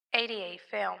88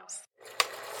 Films.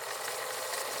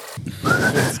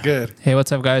 It's good. Hey,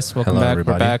 what's up, guys? Welcome Hello, back.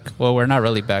 everybody. We're back. Well, we're not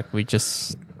really back. We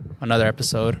just another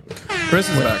episode. Bris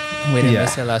is back. We didn't Yeah.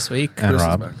 miss it last week. And Bris is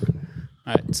Rob. back.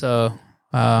 All right, so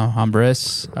I'm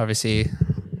Bris, obviously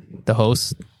the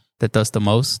host that does the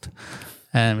most,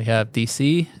 and we have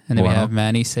DC, and then we Wow. have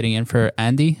Manny sitting in for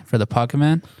Andy for the Pocket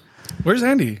Man Where's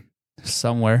Andy?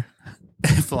 somewhere,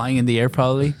 flying in the air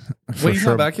probably. Wait, he's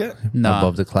not back yet? No,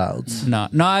 Above the clouds. no.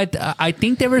 I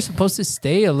think they were supposed to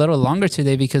stay a little longer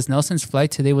today because Nelson's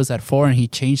flight today was at 4 and he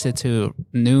changed it to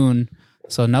noon.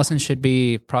 So Nelson should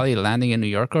be probably landing in New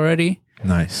York already.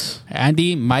 Nice.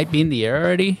 Andy might be in the air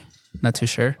already. Not too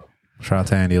sure. Shout out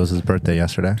to Andy. It was his birthday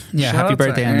yesterday. Yeah, Shout happy out to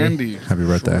birthday, Andy. Happy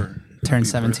birthday. Sure. Turned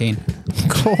 17.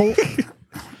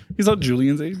 He's not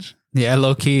Julian's age. Yeah,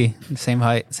 low key. Same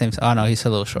height. Same. Oh, no, he's a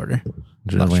little shorter.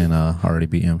 Julian already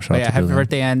beat him. Shout But out yeah, to happy Julian.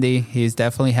 birthday, Andy. He's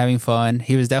definitely having fun.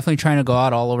 He was definitely trying to go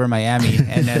out all over Miami.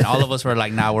 And then all of us were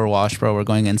like, nah, we're washed, bro. We're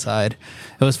going inside.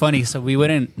 It was funny. So we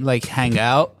wouldn't like hang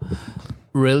out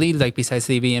really, like besides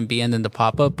the B&B and then the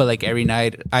pop-up. But like every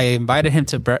night I invited him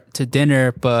to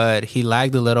dinner, but he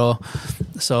lagged a little.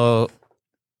 So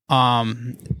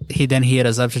he hit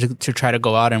us up to try to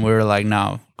go out. And we were like,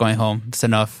 no, going home. It's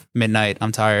enough. Midnight.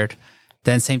 I'm tired.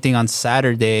 Then same thing on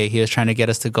Saturday, he was trying to get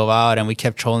us to go out and we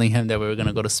kept trolling him that we were going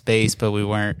to go to space, but we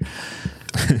weren't.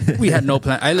 We had no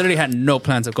plan. I literally had no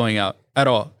plans of going out at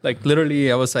all. Like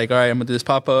literally I was like, all right, I'm going to do this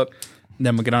pop-up.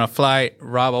 Then we'll get on a flight.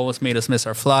 Rob almost made us miss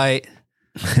our flight.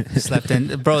 Slept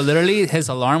in. Bro, literally his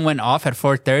alarm went off at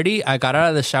 4:30. I got out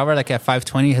of the shower like at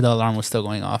 5:20. The alarm was still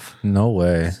going off. No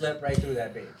way. Slept right through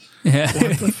that bitch. Yeah.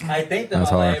 I thanked them.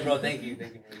 That's I was like, hard. hey, bro, thank you.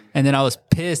 And then I was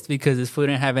pissed because this food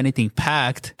didn't have anything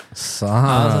packed. Son.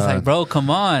 I was just like, bro, come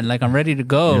on. Like, I'm ready to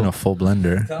go. You're in a full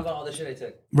blender. Tell them about all the shit I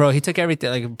took. Bro, he took everything,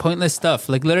 like pointless stuff,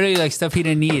 like literally like stuff he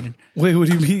didn't need. Wait, what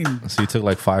do you mean? So you took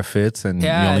like 5 fits and you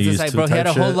Yeah, only it's used just like, 2 bro, he had a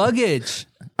type whole shit? luggage.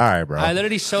 All right, bro. I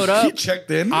literally showed He up. checked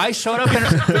in. I showed up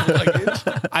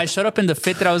in the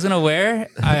fit that I was gonna wear.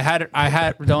 I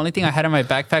had the only thing I had in my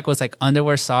backpack was like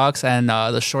underwear, socks, and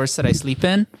the shorts that I sleep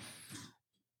in.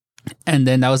 And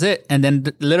then that was it. And then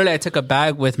literally I took a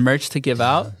bag with merch to give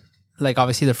out, like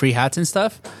obviously the free hats and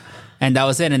stuff. And that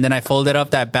was it. And then I folded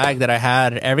up that bag that I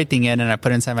had everything in and I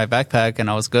put it inside my backpack and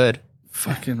I was good.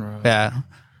 Fucking Rob. Yeah.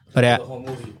 But yeah. The whole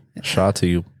movie. Shout out to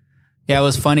you. Yeah, it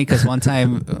was funny because one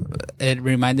time it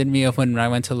reminded me of when I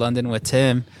went to London with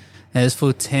Tim. And this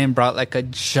fool Tim brought like a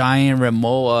giant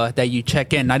Rimowa that you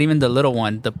check in, not even the little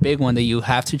one, the big one that you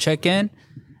have to check in.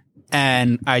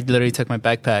 And I literally took my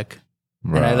backpack.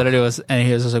 And I Bro. literally and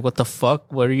he was just like, what the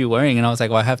fuck? What are you wearing? And I was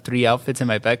like, well, I have 3 outfits in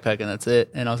my backpack and that's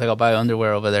it. And I was like, I'll buy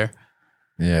underwear over there.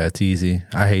 Yeah, it's easy.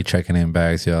 I hate checking in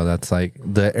bags, yo. That's like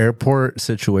the airport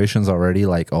situation's already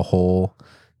like a whole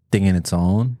thing in its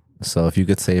own. So if you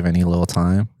could save any little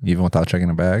time, even without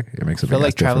checking a bag, it makes a I feel big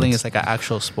like traveling difference. is like an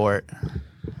actual sport.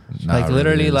 Nah, Like it really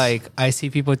literally, is. like I see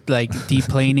people like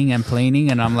deplaning and planing,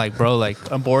 and I'm like, bro, like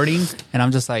I'm boarding, and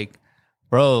I'm just like,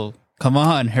 bro, come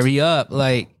on, hurry up,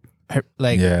 like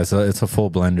Yeah, it's a full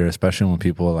blender, especially when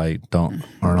people like aren't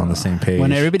on the same page.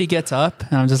 when everybody gets up,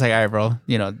 and I'm just like, all right, bro,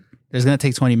 you know, there's gonna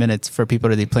take 20 minutes for people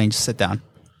to deplane. Just sit down,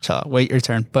 chill out, wait your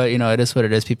turn. But you know, it is what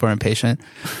it is. People are impatient.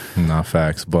 Not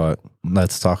facts, but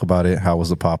let's talk about it. How was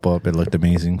the pop up? It looked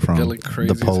amazing from It looked crazy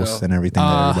the as posts hell. and everything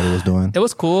that everybody was doing. It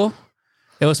was cool.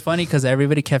 It was funny because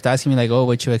everybody kept asking me like, oh,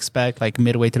 what you expect like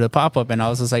midway through the pop-up. And I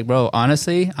was just like, bro,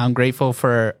 honestly, I'm grateful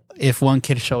for if one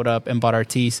kid showed up and bought our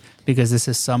tees because this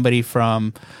is somebody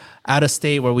from out of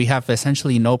state where we have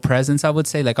essentially no presence, I would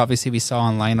say. Like obviously we saw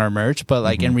online our merch, but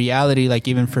like in reality, like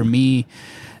even for me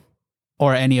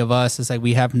or any of us, it's like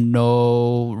we have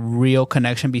no real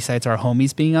connection besides our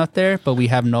homies being out there, but we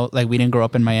have no, like we didn't grow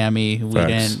up in Miami.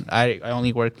 Facts. I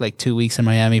only worked like 2 weeks in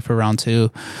Miami for round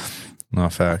 2.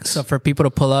 Not facts. So for people to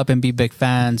pull up and be big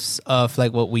fans of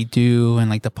like what we do and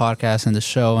like the podcast and the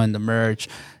show and the merch,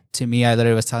 to me, I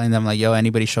literally was telling them like, yo,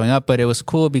 anybody showing up. But it was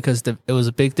cool because it was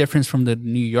a big difference from the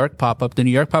New York pop-up. The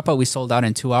New York pop-up, we sold out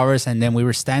in 2 hours. And then we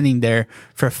were standing there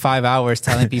for 5 hours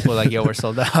telling people like, yo, we're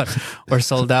sold out. We're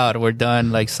sold out. We're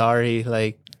done. Like, sorry,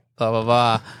 like blah,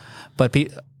 blah, blah.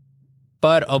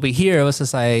 But over here, it was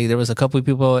just like, there was a couple of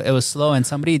people, it was slow. And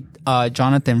somebody,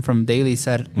 Jonathan from Daily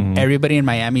said, everybody in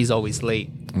Miami is always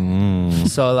late.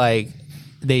 So like,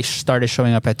 they started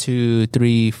showing up at 2,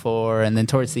 3, 4. And then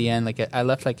towards the end, like I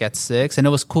left like at 6 and it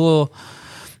was cool.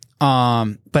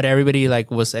 But everybody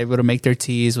like was able to make their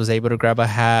tees, was able to grab a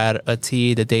hat, a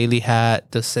tee, the Daily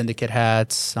hat, the Syndicate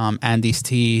hats, Andy's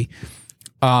tee.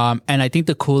 And I think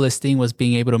the coolest thing was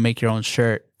being able to make your own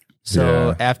shirt.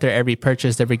 So Yeah. after every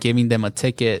purchase, they were giving them a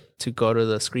ticket to go to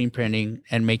the screen printing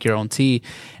and make your own tea.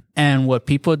 And what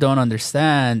people don't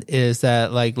understand is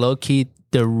that, like, low key,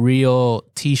 the real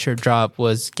t-shirt drop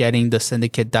was getting the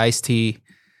Syndicate Dice Tea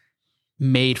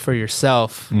made for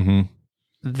yourself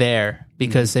there.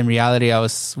 Because in reality,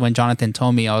 when Jonathan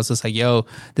told me, I was just like, yo,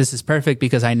 this is perfect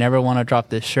because I never want to drop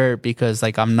this shirt because,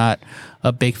 like, I'm not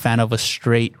a big fan of a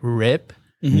straight rip.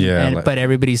 Yeah. But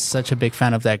everybody's such a big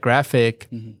fan of that graphic.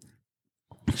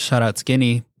 Shout out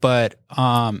Sdyni. But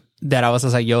that I was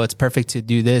just like, yo, it's perfect to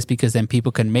do this because then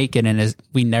people can make it, and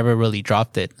we never really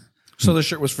dropped it. So the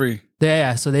shirt was free.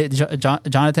 Yeah. So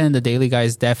Jonathan and the Daily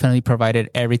guys definitely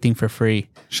provided everything for free.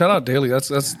 Shout out Daily.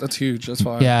 That's huge. That's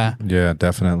fine. Yeah. Yeah,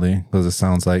 definitely. Because it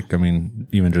sounds like, I mean,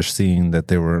 even just seeing that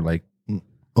they were like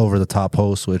over the top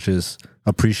hosts, which is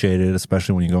appreciated,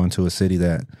 especially when you go into a city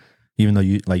that, even though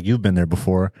you've been there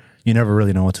before, you never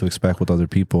really know what to expect with other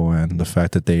people, and the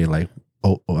fact that they like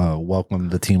welcome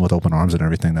the team with open arms and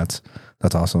everything, that's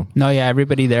awesome. No, yeah,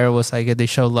 everybody there was like, they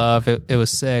showed love. It was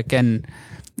sick, and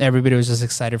everybody was just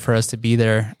excited for us to be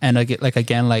there. And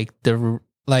the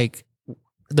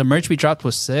merch we dropped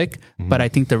was sick, but I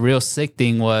think the real sick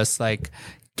thing was like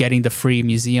getting the free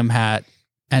museum hat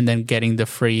and then getting the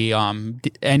free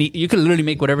you could literally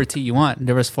make whatever tea you want.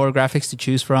 There was 4 graphics to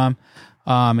choose from.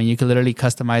 And you could literally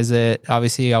customize it.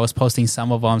 Obviously, I was posting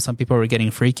some of them. Some people were getting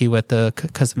freaky with the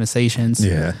customizations.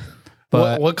 Yeah.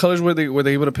 But what colors were they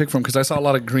able to pick from? Because I saw a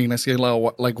lot of green. I see a lot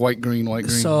of like white green.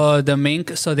 So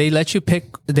they let you pick.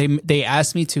 They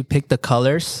asked me to pick the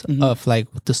colors of like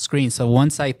the screen. So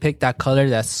once I picked that color,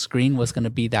 that screen was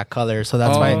gonna be that color. So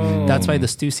that's why the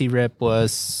Stussy rip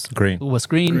was Green.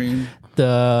 Green.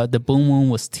 The Boom one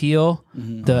was teal.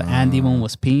 The Andy one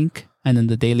was pink, and then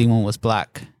the Daily one was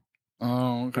black.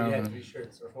 Oh, okay. We had 3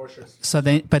 shirts or 4 shirts. So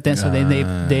then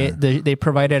they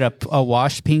provided a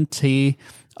washed pink tea,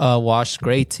 a washed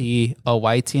gray tea, a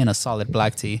white tea, and a solid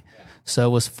black tea. So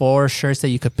it was 4 shirts that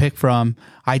you could pick from.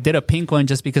 I did a pink one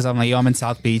just because I'm like, yo, I'm in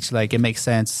South Beach. Like, it makes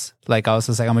sense. Like, I was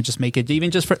just like, I'm going to just make it. Even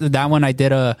just for that one, I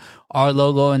did our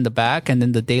logo in the back and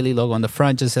then the Daily logo on the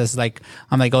front, just as like,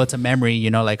 I'm like, oh, it's a memory, you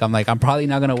know? Like, I'm probably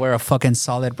not going to wear a fucking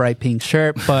solid bright pink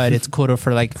shirt, but it's cool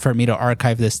for me to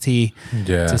archive this tea.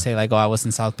 Yeah. To say like, oh, I was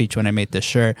in South Beach when I made this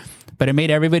shirt. But it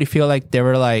made everybody feel like they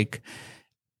were like,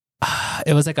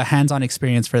 it was like a hands-on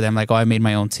experience for them. Like, oh, I made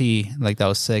my own tea. Like, that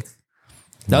was sick.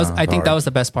 I think that was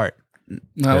the best part.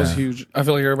 That was huge. I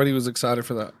feel like everybody was excited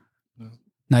for that.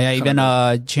 No, yeah, even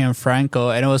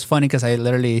Gianfranco, and it was funny because I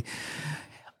literally,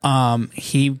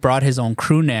 he brought his own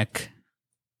crew neck,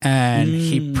 and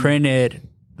he printed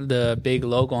the big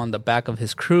logo on the back of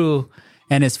his crew.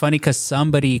 And it's funny because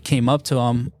somebody came up to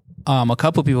him, a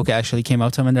couple people actually came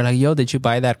up to him, and they're like, "Yo, did you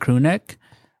buy that crew neck,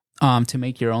 to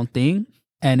make your own thing?"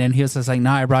 And then he was just like, "No,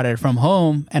 I brought it from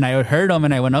home." And I heard him,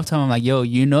 and I went up to him. I'm like, "Yo,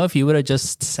 you know, if you would have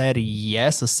just said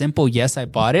yes, a simple yes, I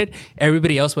bought it,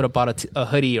 everybody else would have bought a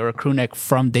hoodie or a crew neck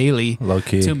from Daily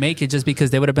to make it, just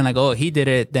because they would have been like, oh, he did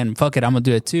it, then fuck it, I'm gonna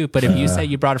do it too." But if you say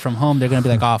you brought it from home, they're gonna be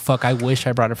like, oh, fuck, I wish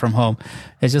I brought it from home.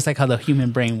 It's just like how the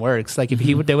human brain works. Like if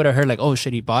they would have heard like, oh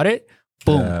shit, he bought it,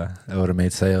 boom. It would have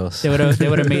made sales. They would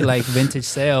have made like vintage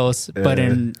sales. But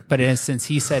since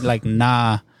he said like,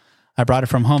 nah, I brought it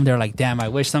from home, they're like, damn, I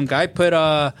wish some guy put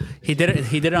he did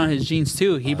it on his jeans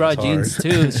too. He brought jeans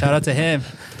too. Shout out to him.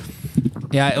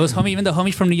 Yeah, it was homie. Even the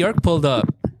homies from New York pulled up.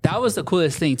 That was the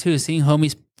coolest thing too, seeing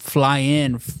homies fly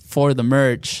in for the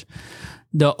merch.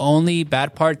 The only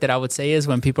bad part that I would say is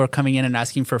when people are coming in and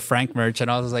asking for Frank merch,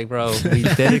 and I was like, bro, we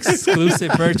did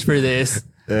exclusive merch for this.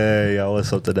 Hey, I was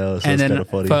something else. And That's then, kind of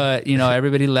funny. but you know,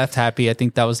 everybody left happy. I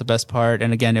think that was the best part.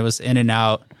 And again, it was in and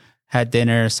out. Had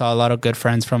dinner, saw a lot of good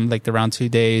friends from like the round 2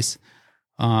 days.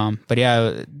 But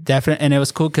yeah, definitely. And it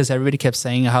was cool because everybody kept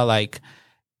saying how like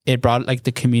it brought like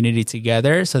the community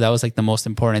together. So that was like the most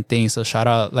important thing. So shout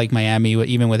out like Miami,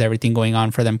 even with everything going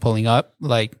on for them pulling up,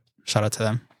 like shout out to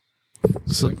them.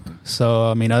 So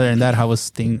I mean, other than that, how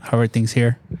are things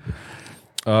here?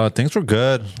 Things were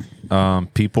good.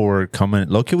 People were coming.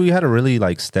 Low-key, we had a really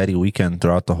like steady weekend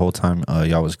throughout the whole time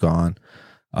y'all was gone.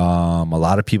 A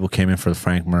lot of people came in for the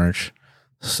Frank merch.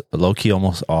 Low-key,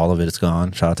 almost all of it is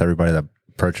gone. Shout out to everybody that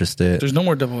purchased it. There's no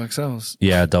more double XLs.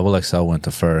 Yeah, double XL went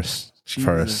to first.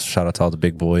 Jesus. Shout out to all the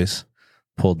big boys.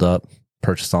 Pulled up,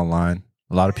 purchased online.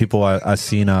 A lot of people I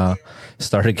seen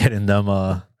started getting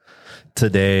them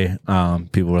today.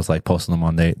 People was like posting them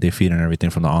on they feed and everything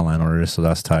from the online orders, so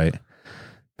that's tight.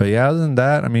 But yeah, other than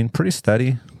that, I mean, pretty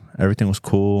steady. Everything was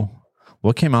cool.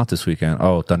 What came out this weekend?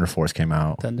 Oh, Thunder Force came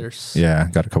out. Thunders. Yeah,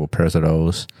 got a couple pairs of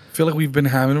those. I feel like we've been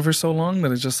having it for so long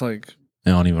that it's just like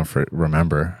They don't even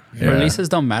remember. Releases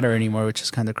don't matter anymore, which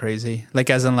is kind of crazy. Like,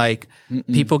 as in, like,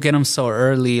 people get them so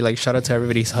early. Like, shout out to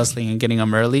everybody who's hustling and getting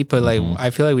them early. But, like,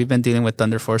 I feel like we've been dealing with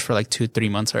Thunder Force for, like,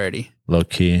 2-3 months already. Low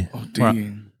key. Oh,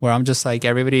 dang. Where I'm just like,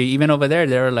 everybody, even over there,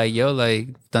 they were like, yo, like,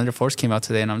 Thunder Force came out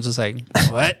today. And I'm just like,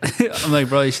 what? I'm like,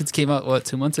 bro, these shits came out,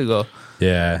 2 months ago?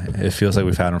 Yeah, it feels like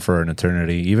we've had them for an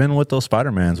eternity. Even with those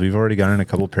Spider-Mans, we've already gotten a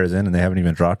couple pairs in and they haven't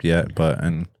even dropped yet.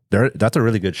 And that's a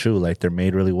really good shoe. Like, they're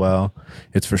made really well.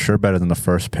 It's for sure better than the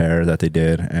first pair that they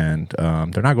did. And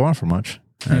they're not going for much.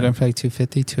 They're going for like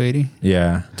 250, 280?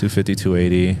 Yeah, 250,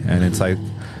 280. And it's like,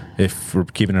 if we're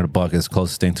keeping it a buck, it's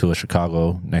closest thing to a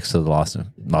Chicago next to the Lost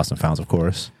and Founds, of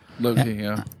course. Low-key,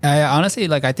 yeah. I honestly,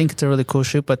 like, I think it's a really cool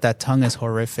shoe, but that tongue is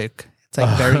horrific. It's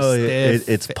like very stiff.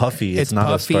 It's puffy. It's not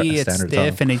puffy, a it's standard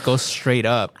stiff, tongue. and it goes straight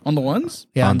up. On the ones?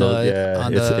 Yeah,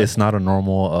 It's not a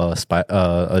normal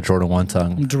a Jordan 1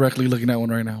 tongue. I'm directly looking at one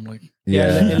right now. I'm like,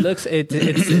 Yeah, it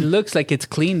looks like it's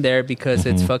clean there because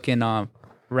it's fucking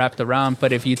wrapped around.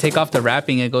 But if you take off the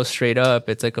wrapping, it goes straight up.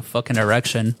 It's like a fucking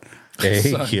erection.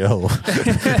 Hey, yo. What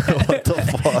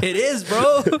the fuck? It is,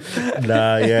 bro.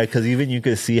 Nah, yeah, because even you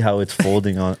could see how it's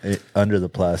folding on under the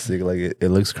plastic. Like, it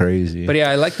looks crazy. But yeah,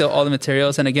 I like all the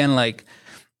materials. And again, like,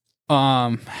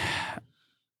 how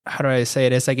do I say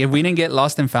it? It's like, if we didn't get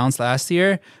Lost and Founds last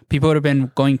year, people would have been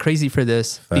going crazy for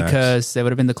this. Facts. Because it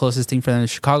would have been the closest thing for them in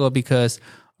Chicago. Because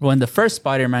when the first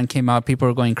Spider-Man came out, people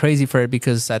were going crazy for it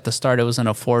because at the start it was an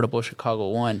affordable Chicago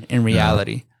 1 in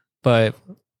reality. But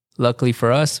luckily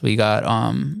for us, we got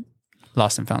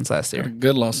Lost and Founds last year.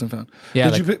 good Lost and Found. Yeah,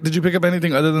 Did you pick up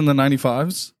anything other than the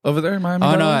 95s over there in Miami?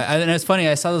 Oh, no. And it's funny.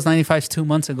 I saw those 95s 2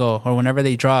 months ago or whenever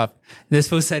they dropped. This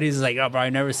fool said, he's like, oh, bro,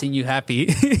 I've never seen you happy.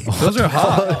 Those are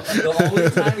hot. The only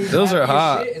time he's Those are happy as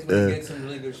hot. shit is when he gets some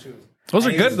really good shoes. Those are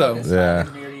And he good, was though. fucking smiling Yeah.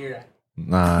 from ear to ear.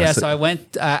 Nah, Yeah, so I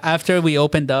went after we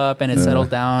opened up and it settled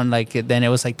down. Like, then it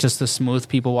was like just the smooth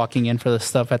people walking in for the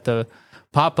stuff at the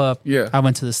pop up. Yeah. I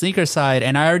went to the sneaker side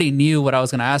and I already knew what I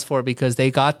was going to ask for because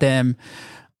they got them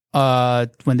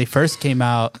when they first came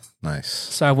out. nice.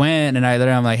 So I went and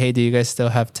I'm like, hey, do you guys still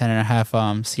have 10.5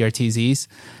 CRTZs?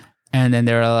 And then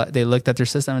they looked at their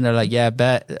system and they're like, yeah,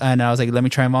 bet. And I was like, let me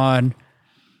try them on.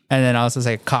 And then I was just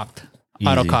like, copped,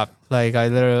 auto cop. Like, I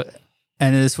literally.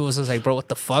 And then this fool was just like, bro, what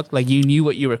the fuck? Like, you knew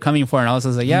what you were coming for. And I was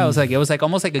just like, yeah, it was like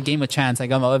almost like a game of chance.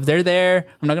 Like, if they're there,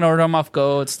 I'm not going to order them off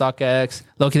Goat, StockX.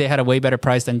 Loki, they had a way better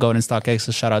price than Goat and StockX,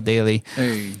 so shout out Daily.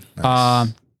 Hey.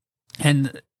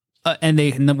 And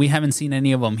we haven't seen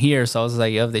any of them here. So I was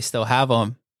like, yo, they still have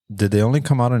them. Did they only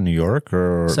come out in New York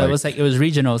or? So it was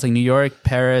regional. It was like New York,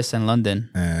 Paris, and London.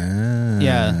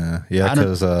 Yeah,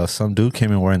 because some dude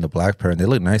came in wearing the black pair and they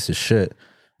look nice as shit.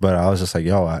 But I was just like,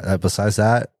 yo, besides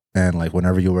that, and like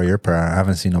whenever you wear your pair, I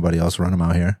haven't seen nobody else run them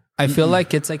out here. I feel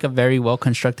like it's like a very well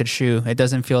constructed shoe. It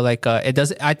doesn't feel like I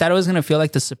thought it was gonna feel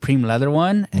like the Supreme leather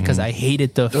one because I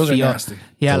hated the Those feel. are nasty.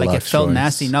 Yeah, like it Deluxe felt choice.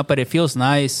 nasty. No, but it feels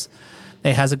nice.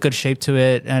 It has a good shape to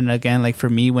it, and again, like for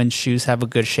me, when shoes have a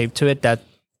good shape to it, that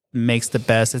makes the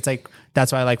best. It's like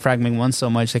that's why I like Fragment 1 so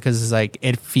much because it's like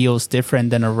it feels different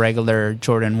than a regular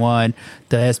Jordan 1.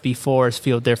 The SB4s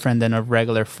feel different than a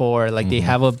regular 4. Like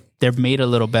they're made a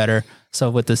little better. So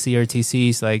with the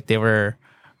CRTCs, like they were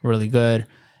really good.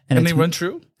 And they run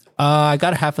true? I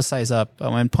got half a size up. I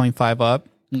went 0.5 up.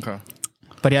 Okay.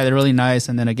 But yeah, they're really nice.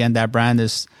 And then again, that brand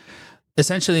is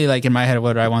essentially like in my head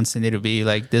what I want Sdyni to be.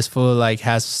 Like this fool like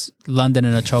has London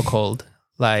in a chokehold.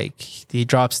 Like he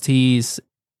drops tees.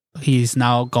 He's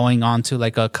now going on to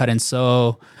like a cut and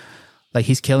sew. Like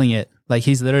he's killing it. Like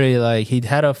he's literally like he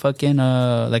had a fucking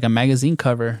like a magazine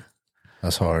cover.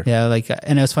 That's hard. Yeah, like,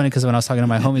 and it was funny because when I was talking to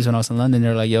my homies when I was in London,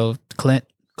 they're like, "Yo, Clint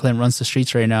runs the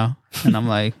streets right now," and I'm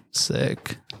like,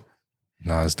 "Sick."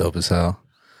 No, it's dope as hell.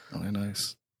 Really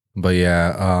nice. But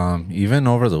yeah, even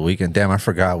over the weekend, damn, I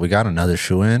forgot we got another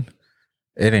shoe in.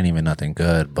 It ain't even nothing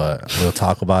good, but we'll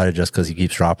talk about it just because he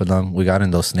keeps dropping them. We got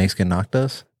in those snakeskin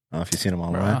Noctas. I don't know if you've seen them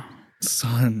online.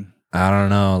 Son. I don't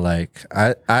know. Like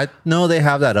I know they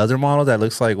have that other model that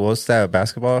looks like what's that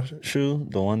basketball shoe?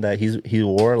 The one that he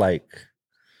wore like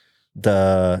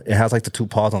it has like the 2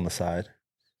 paws on the side.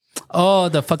 Oh,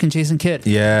 the fucking Jason Kidd.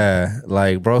 Yeah,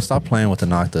 like bro, stop playing with the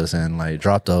Noctas and like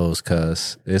drop those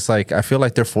because it's like I feel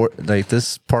like they're like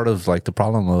this part of like the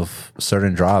problem of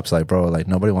certain drops. Like bro, like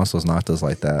nobody wants those Noctas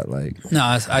like that. Like No,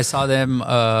 I saw them.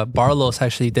 Barlow's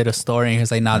actually did a story and he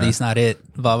was like, "Nah, these not it."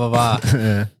 Blah blah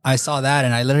blah. I saw that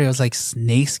and I literally was like,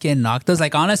 "Snakeskin Noctas."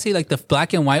 Like honestly, like the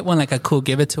black and white one, like I could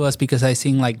give it to us because I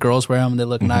seen like girls wear them. They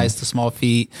look nice, the small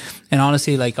feet, and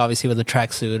honestly, like obviously with the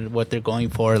tracksuit, what they're going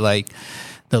for, like.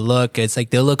 The look, it's like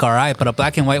they'll look all right, but a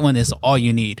black and white one is all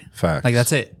you need. Facts. Like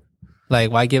that's it. Like,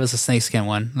 why give us a snakeskin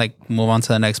one? Like, move on to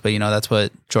the next. But, you know, that's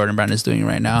what Jordan Brand is doing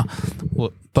right now.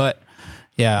 But,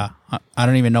 yeah, I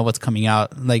don't even know what's coming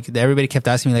out. Like, everybody kept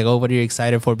asking me, like, oh, what are you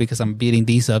excited for? Because I'm beating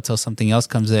these up till something else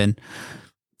comes in.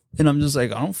 And I'm just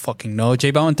like, I don't fucking know.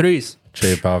 J Balvin 3s.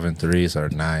 J Balvin 3s are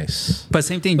nice. But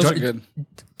same thing. Those are good.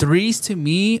 3s to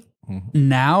me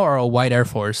now are a white Air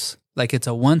Force. Like, it's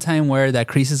a one-time wear. That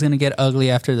crease is going to get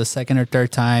ugly after the second or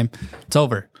third time. It's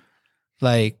over.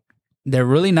 Like, they're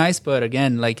really nice, but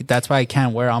again, like, that's why I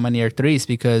can't wear Almaneer 3s,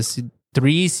 because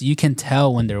 3s, you can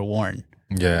tell when they're worn.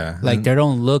 Yeah. Like, they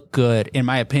don't look good, in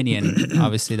my opinion.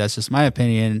 Obviously, that's just my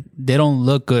opinion. They don't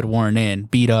look good worn in,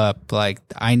 beat up. Like,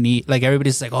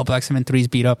 everybody's like, oh, Black Cement 3s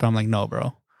beat up. And I'm like, no,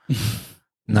 bro.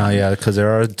 No, yeah, because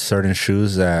there are certain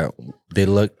shoes that they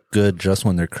look good just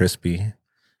when they're crispy.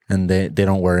 And they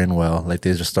don't wear in well. Like,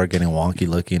 they just start getting wonky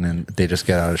looking and they just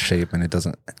get out of shape and it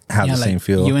doesn't have the same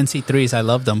feel. UNC 3s, I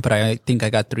love them, but I think I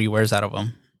got 3 wears out of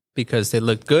them because they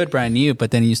look good, brand new,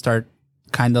 but then you start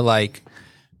kind of like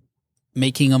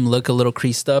making them look a little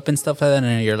creased up and stuff like that,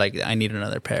 and you're like, I need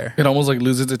another pair. It almost like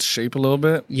loses its shape a little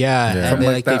bit. Yeah. And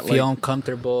From they feel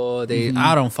uncomfortable.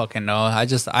 I don't fucking know. I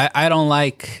don't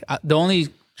like, the only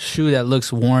shoe that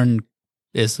looks worn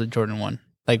is the Jordan 1.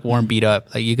 Like, worn, beat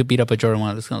up. Like, you could beat up a Jordan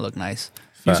 1. It's going to look nice.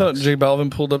 You saw J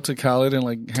Balvin pulled up to Khaled and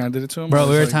like handed it to him? Bro,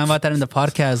 we were like, talking about that in the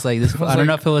podcast. Like, this, I don't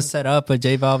know if it was set up, but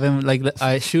J Balvin, like,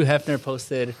 Shoe Hefner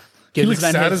posted, he looks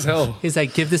sad as hell. He's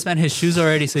like, give this man his shoes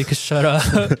already so he could shut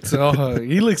up. So,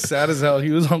 he looks sad as hell.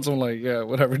 He was on some like, yeah,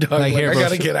 whatever, dog. Like, here, I bro,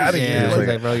 gotta get out of yeah, here.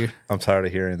 Like, bro, I'm tired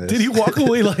of hearing this. Did he walk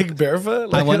away like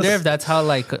barefoot? Like, I wonder if that's how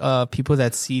like people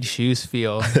that seed shoes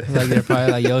feel. Like, they're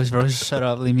probably like, yo, bro, shut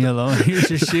up, leave me alone. Here's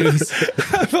your shoes.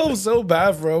 I felt so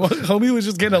bad for him. Homie was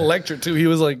just getting a lecture too. He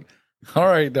was like, all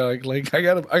right, dog. Like, I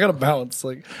gotta bounce.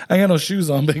 Like, I got no shoes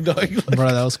on, big dog. Like,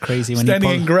 bro, that was crazy. When standing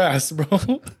in grass,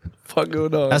 bro. Fuck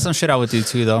going on. That's some shit I would do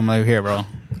too, though. I'm like, here, bro.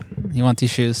 You want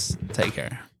these shoes? Take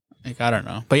care. Like, I don't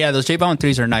know. But yeah, those J Balvin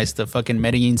 3s are nice. The fucking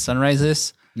Medellin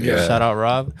Sunrises. Yeah. Shout out,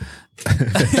 Rob.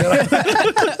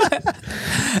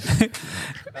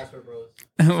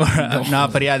 No,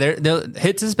 but yeah,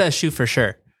 it's his best shoe for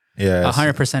sure. Yeah.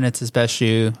 100% it's his best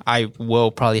shoe. I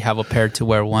will probably have a pair to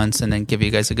wear once and then give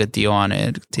you guys a good deal on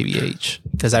it, TBH,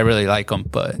 because I really like them.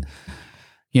 But,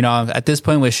 you know, at this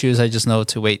point with shoes, I just know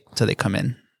to wait till they come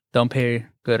in. Don't pay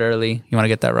good early. You want to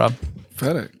get that, Rob?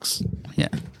 FedEx. Yeah.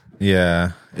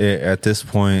 Yeah. At this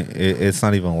point, it's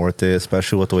not even worth it,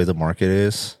 especially with the way the market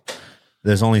is.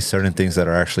 There's only certain things that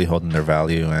are actually holding their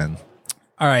value. And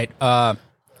all right.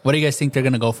 What do you guys think they're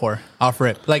going to go for? Off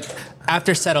rip. Like,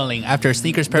 after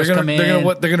sneakers pairs come in.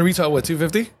 They're gonna retail what,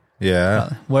 250?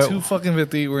 yeah, Where,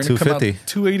 250. We're gonna come out 250.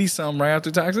 280 some right after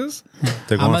taxes.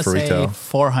 they're I'm going going for to say retail.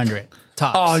 400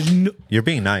 tops. Oh, You're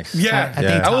being nice. yeah. I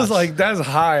think I was tops. like, that's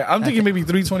high. I'm thinking maybe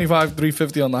 325,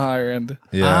 350 on the higher end.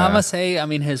 Yeah. I'm going to say, I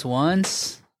mean, his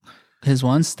ones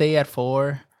stay at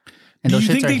 4. And Do those you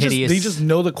shits think are they hideous. just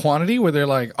know the quantity where they're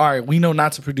like, all right, we know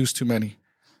not to produce too many?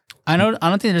 I don't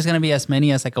think there's gonna be as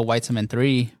many as like a White Cement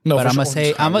 3. No, but for I'm gonna sure.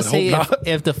 say I would hope if, not.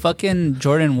 if the fucking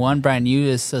Jordan 1 brand new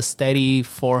is a steady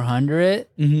 400.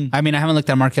 I mean, I haven't looked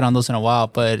at market on those in a while,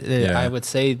 but I would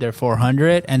say they're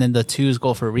 400, and then the 2s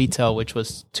go for retail, which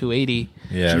was 280.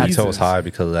 Yeah, Jesus. retail was high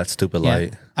because of that stupid Yeah.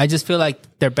 light. I just feel like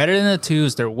they're better than the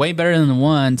 2s. They're way better than the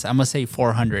 1s. I'm gonna say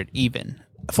 400 even.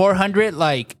 400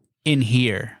 like in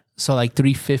here. So like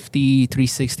 350,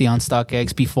 360 on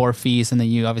StockX before fees, and then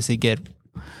you obviously get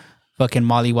fucking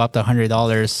mollywopped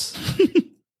 $100.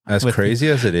 As With- crazy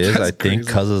as it is, That's I think crazy.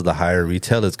 because of the higher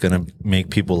retail, it's going to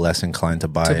make people less inclined to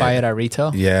buy To buy it at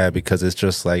retail. Yeah, because it's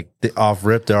just like off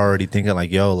rip, they're already thinking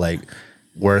like, yo, like,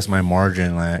 where's my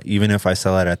margin? Like, even if I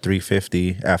sell it at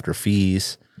 350 after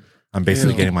fees, I'm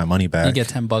basically getting my money back. You get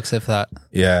 $10 if that.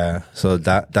 Yeah, so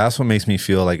that's what makes me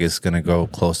feel like it's gonna go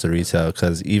close to retail,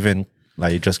 because even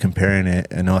like just comparing it,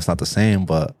 I know it's not the same,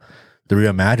 but the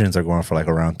Reimagines are going for like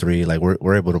around 3. Like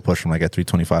we're able to push them like at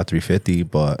 325, 350,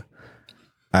 but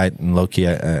low key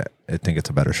I think it's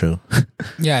a better shoe.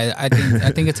 Yeah, I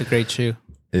think it's a great shoe.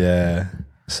 Yeah.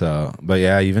 So, but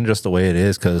yeah, even just the way it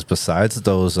is, because besides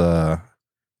those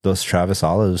Travis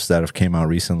Olives that have came out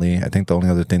recently, I think the only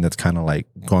other thing that's kind of like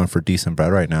going for decent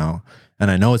bread right now,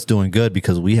 and I know it's doing good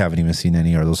because we haven't even seen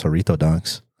any of those Jarrito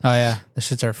dunks. Oh yeah, the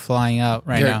shits are flying out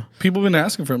right now. People been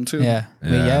asking for them too. Yeah,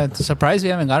 it's surprised we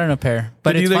haven't gotten a pair.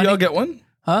 But Did it's either funny. y'all get one?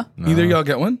 Huh? Either y'all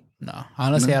get one? No,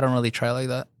 honestly, I don't really try like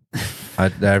that.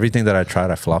 Everything that I tried,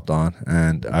 I flopped on,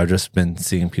 and I've just been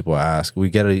seeing people ask.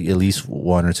 We get at least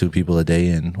 1 or 2 people a day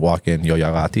and walk in Yo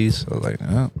Yagatis. I was like,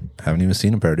 oh, haven't even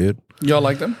seen a pair, dude. Y'all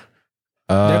like them?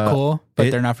 They're cool,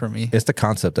 but they're not for me. It's the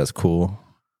concept that's cool.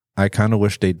 I kind of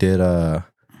wish they did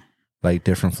like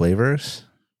different flavors,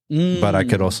 but I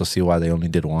could also see why they only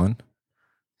did one.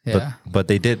 Yeah. But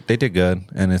they did good,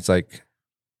 and it's like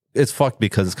it's fucked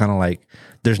because it's kind of like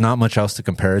there's not much else to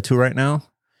compare it to right now.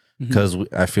 Because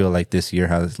I feel like this year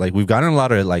has like we've gotten a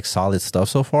lot of like solid stuff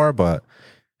so far, but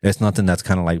it's nothing that's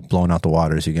kind of like blowing out the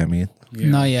waters. You get me? Yeah.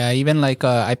 No, yeah. Even like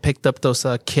I picked up those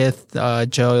Kith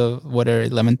Joe, what are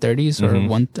 1130s or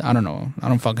one? I don't know. I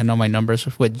don't fucking know my numbers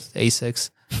with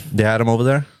A6. They had them over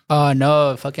there.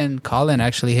 No, fucking Colin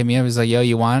actually hit me up. He was like, "Yo,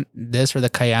 you want this or the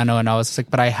Cayano?" And I was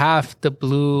like, "But I have the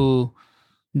blue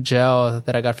gel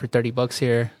that I got for $30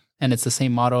 here." And it's the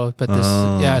same model, but this,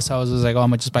 yeah. So I was just like, "Oh, I'm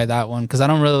gonna just buy that one," because I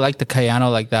don't really like the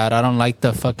Cayano like that. I don't like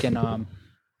the fucking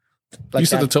like you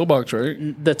said the toe box, right?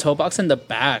 The toe box in the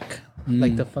back,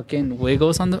 like the fucking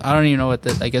wiggles on the. I don't even know what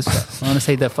the. I guess I want to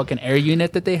say the fucking air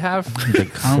unit that they have.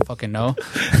 I don't fucking know.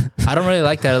 I don't really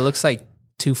like that. It looks like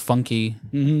too funky.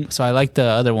 So I like the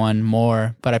other one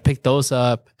more. But I picked those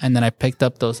up, and then I picked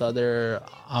up those other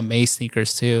A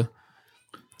sneakers too.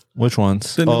 Which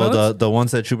ones? The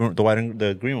ones that you the white and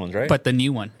the green ones, right? But the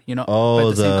new one, you know.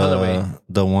 Oh, the same colorway.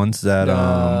 The ones that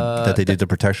that they did the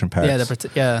protection packs. Yeah,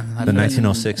 the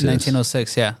 1906.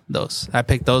 1906. Yeah, those. I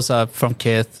picked those up from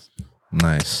Kith.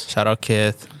 Nice. Shout out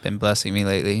Kith. Been blessing me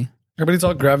lately. Everybody's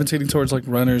all gravitating towards like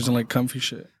runners and like comfy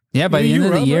shit. Yeah, by the end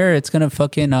of the year, it's gonna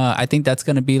fucking. I think that's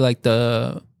gonna be like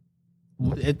we're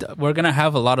gonna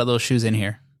have a lot of those shoes in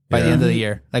here by the end of the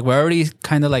year. Like we're already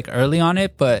kind of like early on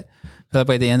it, but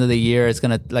by the end of the year, it's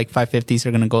gonna like 550s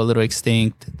are gonna go a little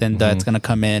extinct. Then that's gonna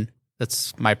come in.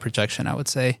 That's my projection, I would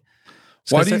say.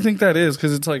 Why do you think that is?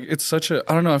 Because it's like it's such a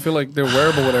I don't know. I feel like they're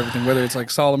wearable with everything. Whether it's like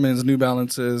Solomon's, New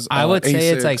Balances. I would say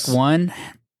it's like one.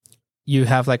 You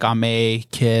have like Ame,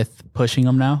 Kith pushing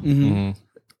them now,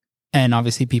 and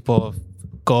obviously people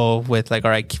go with like,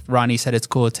 all right, Ronnie said it's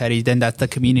cool, Teddy. Then that's the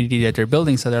community that they're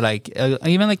building. So they're like,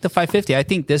 even like the 550. I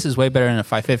think this is way better than a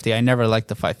 550. I never liked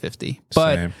the 550,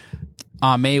 but. Same.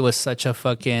 Ame was such a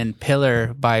fucking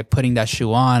pillar by putting that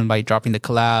shoe on, by dropping the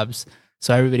collabs.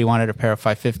 So everybody wanted a pair of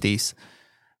 550s.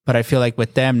 But I feel like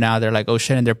with them now, they're like, oh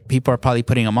shit. And people are probably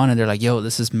putting them on and they're like, yo,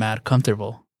 this is mad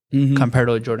comfortable compared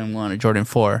to a Jordan 1 or Jordan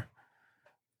 4.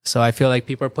 So I feel like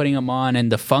people are putting them on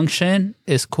and the function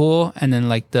is cool. And then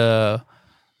like the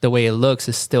way it looks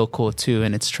is still cool too.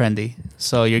 And it's trendy.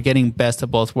 So you're getting best of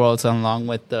both worlds along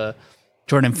with the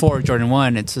Jordan 4, Jordan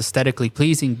 1, it's aesthetically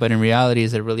pleasing, but in reality,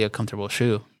 is it really a comfortable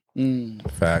shoe?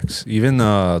 Facts. Even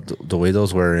the way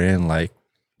those wear in, like,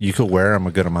 you could wear them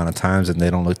a good amount of times and they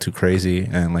don't look too crazy.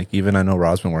 And, like, even I know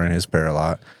Rob's been wearing his pair a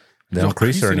lot. They don't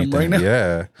crease or anything. Right,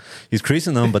 yeah. He's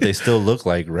creasing them, but they still look,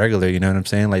 like, regular. You know what I'm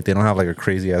saying? Like, they don't have, like, a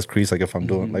crazy-ass crease. Like, if I'm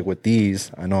doing, like, with these,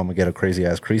 I know I'm going to get a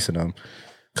crazy-ass crease in them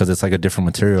because it's, like, a different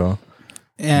material.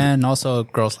 And also,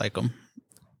 girls like them.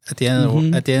 At the end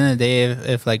of the day,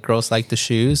 if like girls like the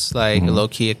shoes, like low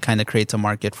key, it kind of creates a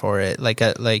market for it. Like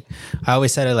I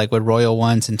always said it, like with Royal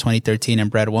Ones in 2013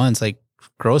 and Bread Ones, like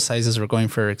girl sizes were going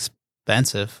for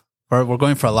expensive, or we're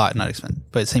going for a lot, not expensive,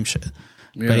 but same shit.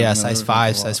 But yeah, size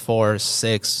 5, size 4,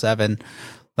 6, 7,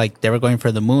 like they were going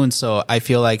for the moon. So I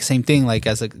feel like same thing, like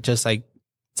as just like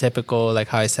typical, like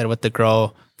how I said with the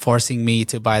girl forcing me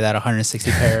to buy that 160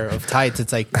 pair of tights.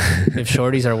 It's like if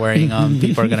shorties are wearing them,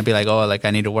 people are gonna be like, oh, like I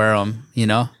need to wear them. You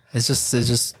know, it's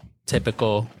just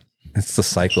typical. It's the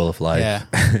cycle of life. Yeah,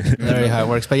 literally how it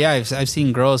works. But yeah, I've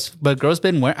seen girls, but girls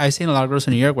I've seen a lot of girls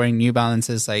in New York wearing New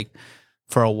Balances like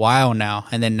for a while now,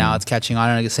 and then now it's catching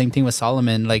on. And the same thing with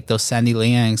Solomon, like those Sandy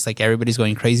Liangs, like everybody's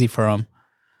going crazy for them.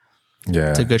 Yeah,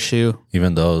 it's a good shoe.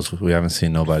 Even those, we haven't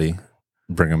seen nobody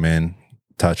bring them in,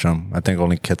 touch them. I think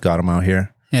only Kit got them out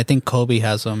here. Yeah, I think Kobe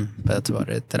has them, but that's about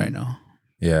it that I know.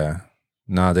 Yeah.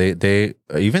 No, they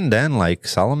even then, like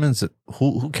Solomon's,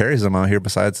 who carries them out here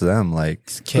besides them? Like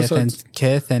Kith and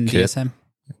DSM.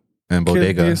 And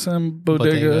Bodega. Kith, DSM,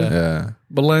 Bodega. Yeah.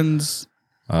 Blends.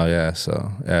 Oh, yeah.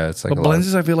 So, yeah, it's like but Blends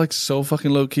is, I feel like, so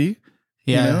fucking low key.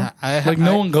 Yeah, you know?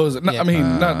 No one goes. Yeah. I mean,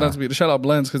 not to be shout out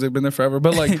Blends because they've been there forever,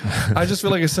 but like, I just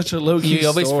feel like it's such a low key. You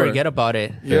always store. forget about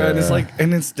it. Yeah, and it's like,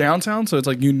 and it's downtown, so it's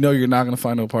like you're not gonna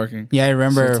find no parking. Yeah, I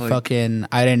remember fucking.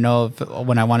 I didn't know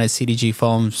when I wanted CDG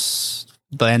foams,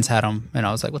 Blends had them, and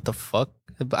I was like, what the fuck?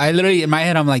 I literally in my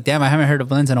head, I'm like, damn, I haven't heard of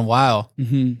Blends in a while.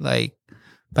 Like,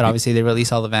 but obviously they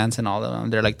release all the Vans and all of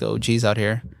them. They're like the OGs out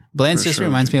here. Blends just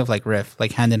reminds me of like Riff,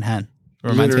 like hand in hand. It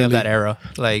reminds me of that era,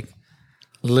 like.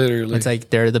 Literally, it's like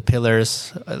they're the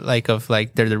pillars, like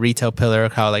they're the retail pillar.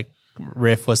 How like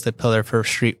Riff was the pillar for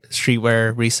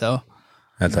streetwear resale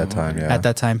at that time. Yeah, at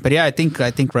that time. But yeah, I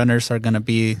think runners are gonna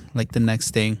be like the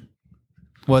next thing.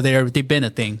 Well, they've been a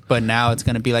thing, but now it's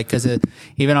gonna be like, because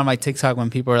even on my TikTok, when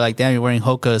people are like, "Damn, you're wearing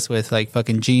Hokas with like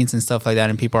fucking jeans and stuff like that,"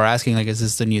 and people are asking like, "Is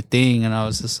this the new thing?" And I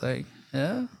was just like,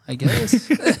 "Yeah, I guess."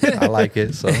 I like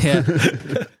it. So Yeah,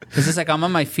 it's just like I'm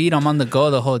on my feet, I'm on the go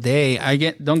the whole day.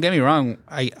 Don't get me wrong,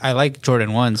 I like Jordan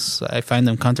 1s. I find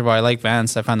them comfortable. I like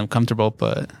Vans. I find them comfortable,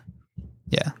 but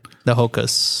yeah, the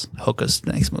Hokas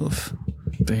next move.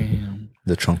 Damn.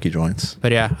 the chunky joints.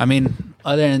 But yeah, I mean,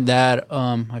 other than that,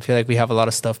 I feel like we have a lot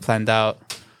of stuff planned out.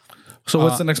 So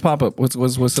what's the next pop up? What's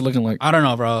it looking like? I don't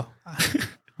know, bro.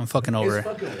 I'm fucking over It's it.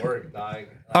 fucking work, dog.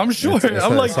 I'm sure. It's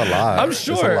I'm like, it's a lot. I'm It's a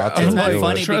sure. lot to I'm It's deal not with.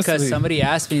 funny trust because me. somebody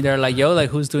asked me, they're like, "Yo, like,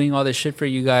 who's doing all this shit for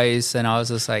you guys?" And I was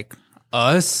just like,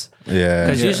 "Us." Yeah.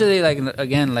 Because usually, like,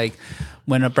 again, like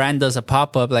when a brand does a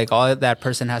pop up, like all that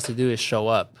person has to do is show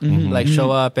up, like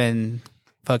show up and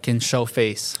fucking show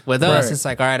face. With us, Right. it's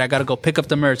like, all right, I gotta go pick up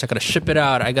the merch, I gotta ship it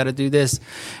out, I gotta do this,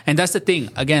 and that's the thing.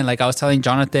 Again, like I was telling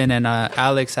Jonathan and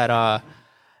Alex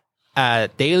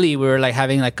at Daily, we were like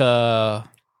having like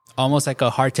almost like a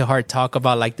heart-to-heart talk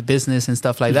about like the business and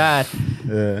stuff like that.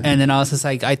 And then I was just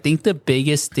like, I think the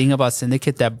biggest thing about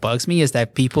Syndicate that bugs me is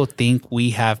that people think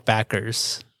we have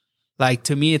backers. Like,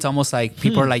 to me, it's almost like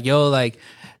people are like, yo, like,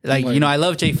 you know, I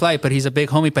love Jay Flight, but he's a big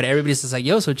homie, but everybody's just like,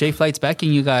 yo, so Jay Flight's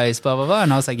backing you guys, blah, blah, blah.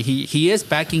 And I was like, he is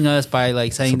backing us by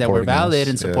like saying that we're Supporting us, valid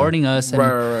and yeah. supporting us. And,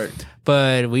 Right.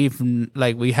 But we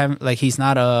haven't, like, he's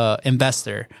not a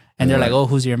investor. And they're like, oh,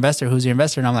 who's your investor? Who's your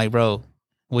investor? And I'm like, bro,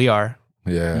 we are.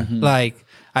 Yeah. Like,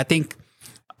 I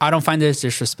don't find this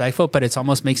disrespectful, but it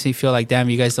almost makes me feel like,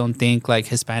 damn, you guys don't think like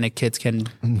Hispanic kids can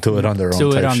Do it on their own. do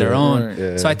it type on their shit. own. Right.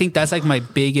 Yeah. So I think that's like my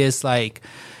biggest like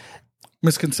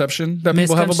Misconception that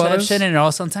people have about us. misconception, and it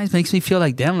all sometimes makes me feel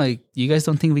like, damn, like you guys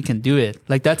don't think we can do it.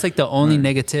 Like that's like the only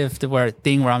negative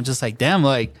thing where I'm just like, damn,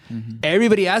 like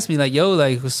everybody asks me like, yo,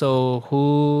 like, so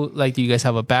who, like, do you guys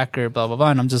have a backer, blah blah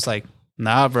blah, and I'm just like,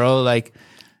 nah, bro, like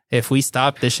if we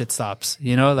stop, this shit stops,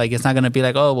 you know, like it's not gonna be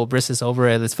like, oh well, Bris is over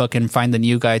it, let's fucking find a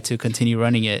new guy to continue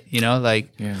running it, you know, like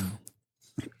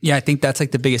yeah, I think that's like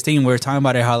the biggest thing. We were talking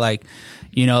about it, how like,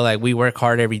 you know, like we work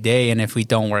hard every day, and if we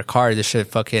don't work hard, this shit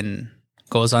fucking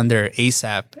goes under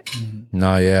ASAP.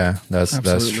 No, yeah, that's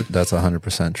Absolutely.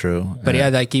 100% true. But yeah,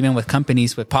 like even with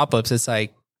companies with pop-ups, it's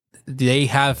like they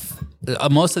have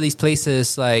most of these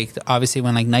places, like obviously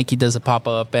when like Nike does a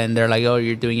pop-up and they're like, oh,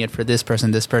 you're doing it for this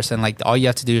person, like all you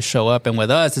have to do is show up. And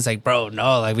with us, it's like, bro,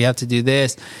 no, like we have to do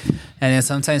this. And then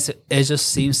sometimes it just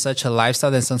seems such a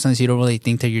lifestyle that sometimes you don't really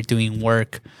think that you're doing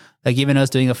work. Like even us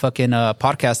doing a fucking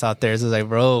podcast out there, it's just like,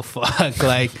 bro, fuck,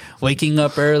 like waking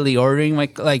up early, ordering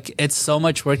like it's so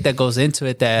much work that goes into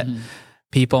it that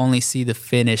people only see the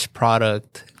finished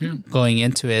product going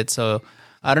into it. So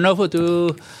I don't know if we'll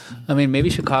do, I mean, maybe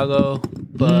Chicago,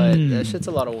 but that shit's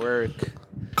a lot of work.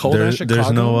 Cold ass Chicago.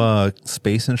 There's no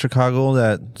space in Chicago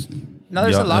that. No,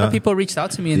 there's Yeah, a lot of yeah. people reached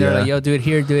out to me and they're Yeah. like, yo, do it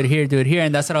here, do it here, do it here.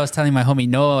 And that's what I was telling my homie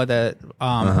Noah that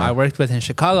I worked with in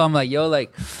Chicago. I'm like, yo,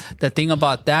 like the thing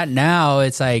about that now,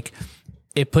 it's like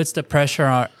it puts the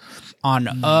pressure on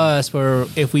us where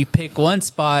if we pick one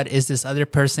spot, is this other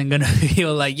person going to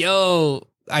feel like, yo,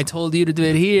 I told you to do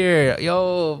it here.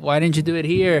 Yo, why didn't you do it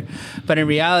here? But in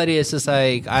reality, it's just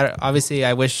like, I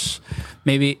wish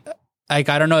maybe, like,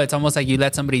 I don't know. It's almost like you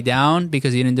let somebody down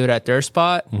because you didn't do it at their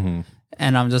spot.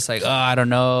 And I'm just like, oh, I don't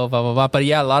know, blah, blah, blah. But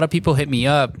yeah, a lot of people hit me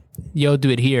up. Yo, do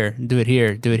it here, do it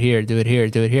here, do it here, do it here,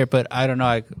 do it here. But I don't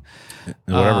know.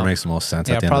 Whatever makes the most sense.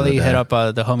 Yeah, at the probably end of the hit day.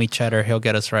 up the homie Cheddar. He'll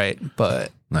get us right.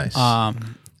 But Nice.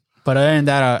 but other than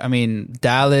that, I mean,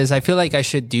 Dallas, I feel like I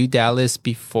should do Dallas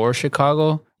before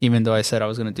Chicago, even though I said I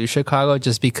was going to do Chicago,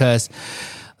 just because,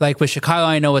 like, with Chicago,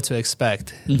 I know what to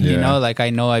expect. You Yeah. know, like, I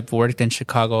know I've worked in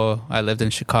Chicago, I lived in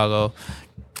Chicago,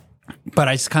 but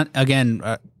I just can't, again,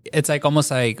 it's like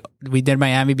almost like we did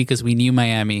Miami because we knew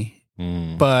Miami,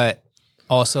 but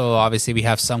also, obviously, we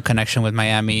have some connection with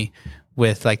Miami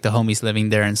with, like, the homies living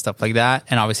there and stuff like that,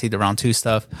 and obviously the round two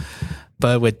stuff.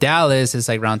 But with Dallas, it's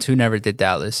like round two never did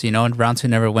Dallas, you know, and round two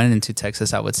never went into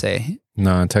Texas, I would say.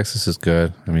 No, Texas is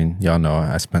good. I mean, y'all know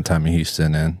I spent time in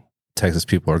Houston, and Texas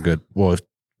people are good. Well,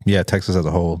 yeah, Texas as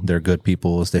a whole, they're good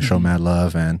people. They show mad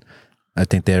love, and I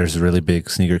think there's a really big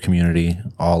sneaker community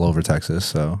all over Texas.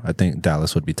 So I think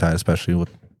Dallas would be tight, especially with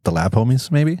the lab homies,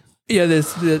 maybe. Yeah,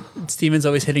 Steven's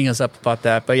always hitting us up about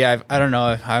that. But yeah, I don't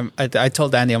know. I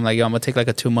told Andy, I'm like, yo, I'm going to take like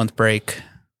a 2-month break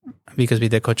because we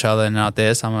did Coachella and not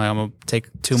this. I'm like, I'm going to take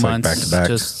 2 It's like months, back to back.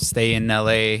 just stay in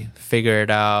LA, figure it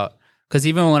out. Because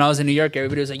even when I was in New York,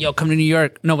 everybody was like, yo, come to New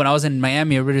York. No, when I was in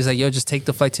Miami, everybody was like, yo, just take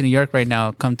the flight to New York right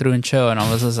now. Come through and chill. And I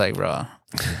was just like, bro,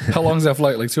 How long is that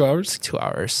flight? Like 2 hours? 2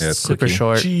 hours. Yeah, it's Super quickie.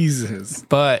 short. Jesus.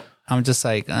 But I'm just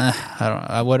like,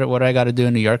 what do I got to do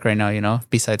in New York right now, you know,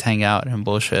 besides hang out and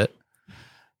bullshit.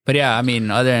 But yeah, I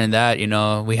mean, other than that, you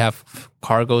know, we have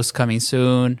cargos coming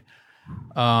soon.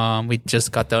 We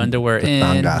just got the underwear in.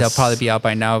 tangas. They'll probably be out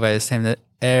by now by the time that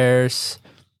airs.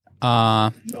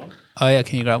 Oh yeah,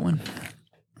 can you grab one?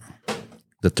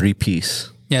 The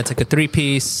 3-piece. Yeah, it's like a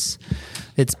 3-piece.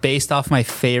 It's based off my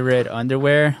favorite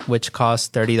underwear, which costs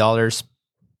 $30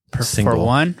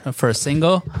 for a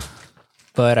single.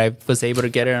 But I was able to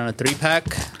get it on a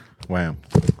 3-pack. Wham.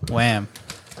 Wham.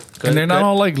 Good, And they're not good.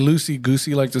 all like loosey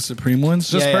goosey like the Supreme ones.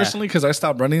 Just Yeah, yeah. personally, because I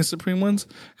stopped running the Supreme ones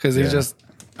because they just.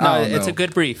 No, I don't it's know. a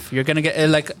good brief. You're gonna get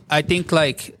like I think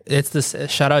like it's this.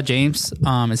 Shout out James.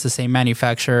 It's the same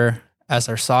manufacturer as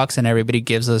our socks, and everybody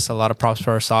gives us a lot of props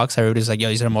for our socks. Everybody's like, "Yo,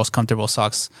 these are the most comfortable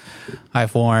socks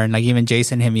I've worn." Like even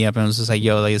Jason hit me up and was just like,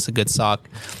 "Yo, like it's a good sock."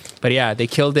 But yeah, they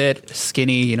killed it.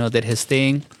 Skinny, you know, did his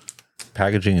thing.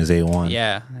 Packaging is A1.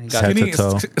 Yeah, I got Head Skinny, to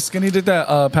toe. Skinny did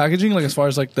that packaging, like as far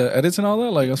as like the edits and all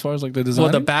that, like as far as like the design.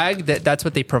 well, the bag that's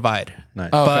what they provide. Nice.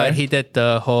 Oh, But okay. he did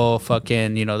the whole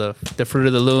fucking, you know, the Fruit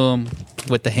of the Loom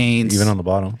with the Hanes. Even on the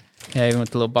bottom. Yeah, even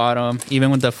with the little bottom.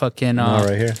 Even with the fucking...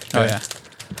 right here. Oh,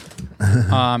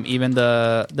 yeah. Even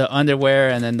the underwear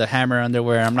and then the Hammer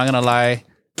underwear. I'm not going to lie.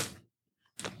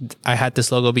 I had this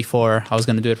logo before. I was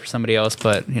going to do it for somebody else,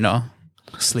 but, you know,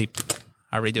 sleep.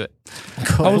 I redo it.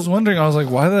 I was wondering, I was like,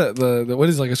 why the what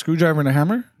is it, like a screwdriver and a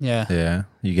hammer? Yeah. Yeah.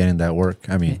 You getting that work.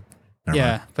 I mean. never Yeah.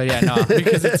 mind. But yeah, no.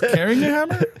 Because it's carrying a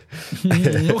hammer?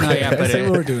 Okay, yeah, but I see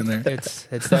what we're doing there. It's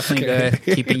definitely good.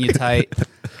 Keeping you tight.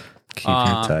 Keep you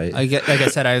tight. Like I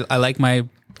said, I like my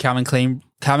Calvin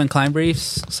Klein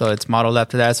briefs, so it's modeled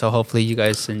after that. So hopefully you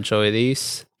guys enjoy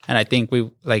these. And I think we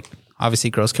like obviously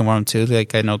girls can wear them too.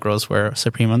 Like I know girls wear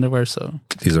Supreme underwear, so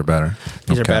These are better.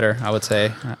 these are Okay. better, I would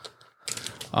say.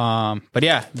 But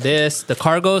yeah, the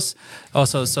cargos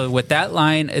also. So with that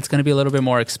line, it's going to be a little bit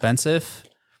more expensive.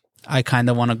 I kind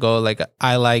of want to go like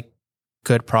I like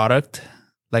good product.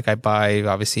 Like I buy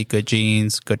obviously good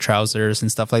jeans, good trousers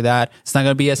and stuff like that. It's not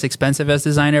going to be as expensive as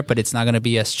designer, but it's not going to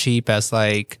be as cheap as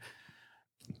like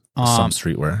Some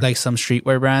streetwear. like some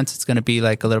streetwear brands. It's going to be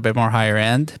like a little bit more higher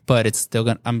end, but it's still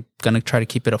going to, I'm going to try to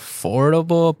keep it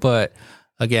affordable. But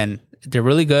again, they're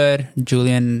really good.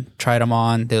 Julian tried them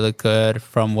on. They look good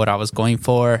from what I was going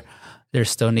for. There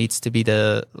still needs to be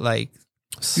the like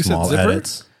Small zipper?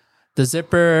 edits. the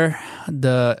zipper,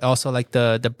 the also like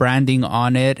the branding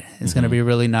on it is going to be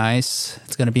really nice.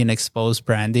 It's going to be an exposed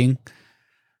branding.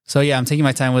 So yeah, I'm taking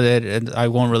my time with it, and I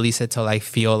won't release it till I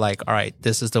feel like, all right,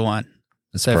 this is the one.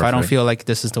 It's So if I don't perfect. feel like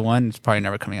this is the one, it's probably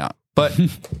never coming out. But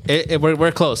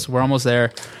we're close. We're almost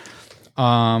there.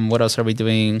 What else are we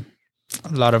doing?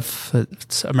 A lot of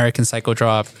American Psycho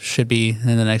drop should be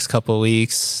in the next couple of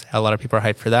weeks. A lot of people are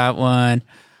hyped for that one.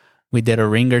 We did a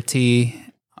ringer tee.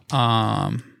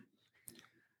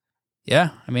 Yeah,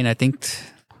 I mean, I think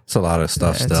It's a lot of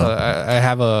stuff still. I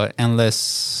have a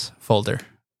endless folder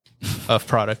of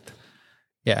product.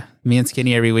 Yeah, me and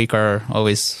Skinny every week are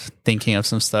always thinking of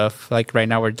some stuff. Like right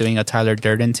now, we're doing a Tyler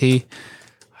Durden tee.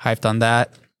 Hyped on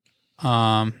that.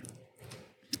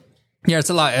 Yeah, it's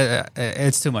a lot.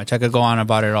 It's too much. I could go on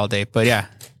about it all day. But yeah,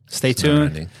 stay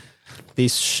tuned. Alrighty.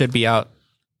 These should be out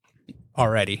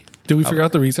already. Did we figure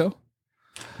out the retail?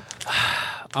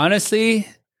 Honestly,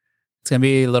 it's going to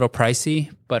be a little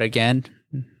pricey. But again,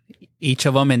 each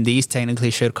of them in these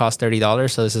technically should cost $30.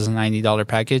 So this is a $90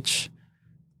 package.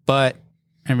 But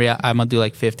in reality, I'm going to do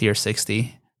like 50 or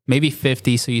 60. Maybe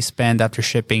 50, so you spend after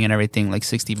shipping and everything like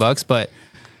 $60. But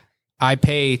I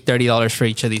pay $30 for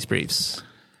each of these briefs.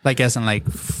 Like as in like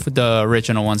the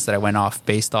original ones that I went off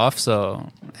based off. So,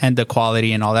 and the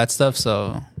quality and all that stuff.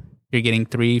 So you're getting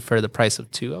 3 for the price of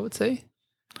 2, I would say.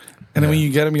 And then when you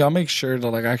get them, y'all make sure to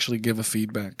like actually give a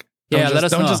feedback. Yeah, let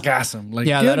us don't know. just gas them. Like,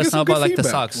 Yeah, let us give some know about, good like, the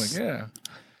feedback. socks. Like, yeah.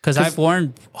 Because I've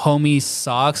worn homie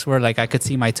socks where like I could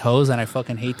see my toes and I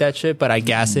fucking hate that shit, but I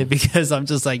gas it because I'm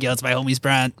just like, yo, it's my homie's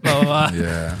brand. Blah, blah, blah.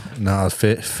 Yeah. No,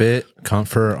 fit,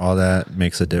 comfort, all that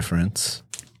makes a difference.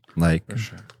 Like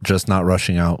just not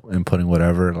rushing out and putting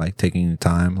whatever, like taking your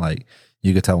time. Like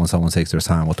you could tell when someone takes their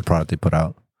time with the product they put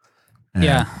out. And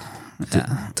Yeah.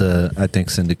 I think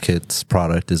Syndicate's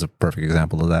product is a perfect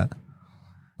example of that.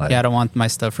 Like, Yeah, I don't want my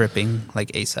stuff ripping like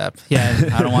ASAP. Yeah,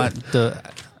 I don't want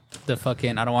the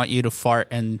fucking, I don't want you to fart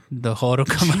and the hole to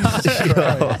come out.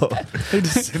 They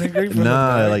disintegrate from the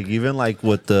nah, back. like even like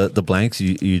with the blanks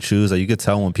you choose, like you could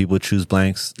tell when people choose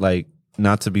blanks, like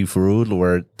not to be rude,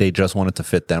 where they just want it to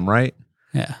fit them right.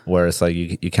 Yeah. Where it's like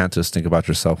you can't just think about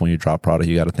yourself when you drop product.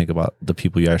 You got to think about the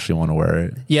people you actually want to wear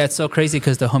it. Yeah, it's so crazy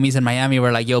because the homies in Miami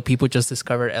were like, yo, people just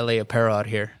discovered LA apparel out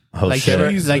here. Oh, like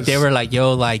shit. they were like,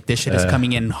 yo, like this shit is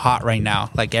coming in hot right now.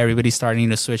 Like everybody's starting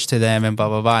to switch to them and blah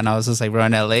blah blah. And I was just like, bro,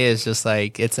 in LA is just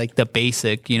like it's like the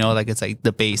basic, you know, like it's like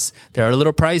the base. They're a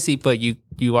little pricey, but you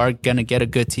are gonna get a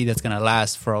good tea that's gonna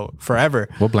last for forever.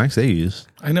 What blanks they use?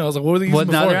 I know. I was like, what were they using Well,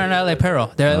 now before? they're on LA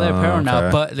Apparel. They're LA Apparel now,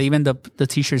 okay. but even the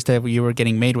t-shirts that you were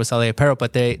getting made was LA Apparel.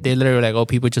 But they literally were like, oh,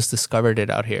 people just discovered it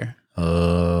out here.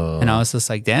 Oh, And I was just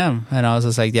like, damn. And I was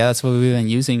just like, yeah, that's what we've been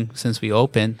using since we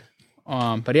opened.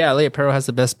 But yeah, LA Apparel has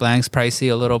the best blanks, pricey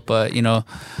a little, but you know,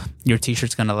 your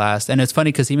t-shirt's gonna last. And it's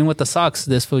funny because even with the socks,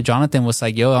 this fool Jonathan was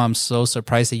like, yo, I'm so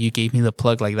surprised that you gave me the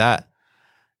plug like that.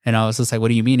 And I was just like, what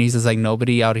do you mean? He's just like,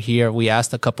 nobody out here. We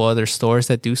asked a couple other stores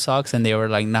that do socks and they were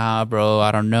like, nah, bro,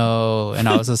 I don't know. And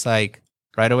I was just like,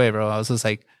 right away, bro. I was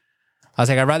like, I'd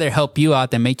rather help you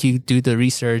out than make you do the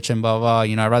research and blah, blah.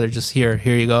 You know, I'd rather just here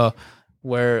you go.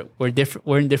 We're different.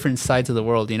 We're in different sides of the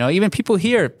world. You know, even people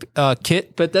here,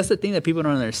 Kit. But that's the thing that people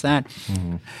don't understand.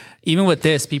 Mm-hmm. Even with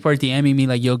this, people are DMing me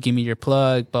like, "Yo, give me your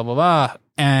plug," blah blah blah.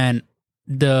 And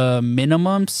the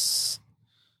minimums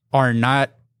are not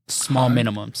small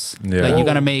minimums. Yeah. Like you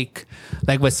gotta make,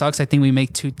 like with socks, I think we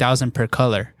make 2,000 per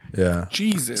color. yeah.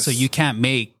 Jesus. So you can't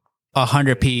make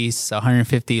 100 piece,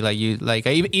 150.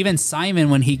 Even Simon,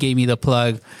 when he gave me the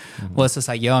plug, was just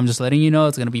like, "Yo, I'm just letting you know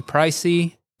it's gonna be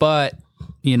pricey, but."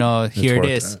 You know, here it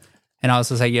is. And I was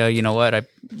just like, yo, you know what? I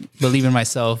believe in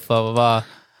myself, blah, blah, blah.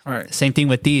 All right. Same thing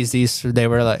with these. They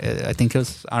were like, I think it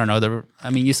was, I don't know.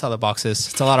 You saw the boxes.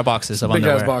 It's a lot of boxes of Big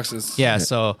underwear. ass boxes. Yeah,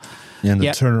 so. Yeah, and the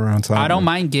Yeah. turnaround time. I don't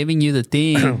mind giving you the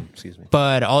thing. Excuse me.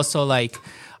 But also, like,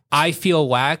 I feel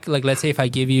whack. Like, let's say if I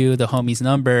give you the homie's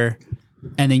number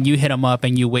and then you hit him up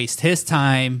and you waste his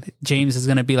time, James is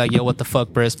going to be like, yo, what the fuck,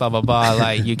 Bris, blah, blah, blah.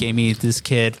 Like, you gave me this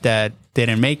kid that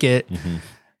didn't make it. Mm-hmm.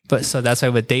 But so that's why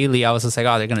with Daily, I was just like,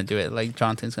 oh, they're going to do it. Like,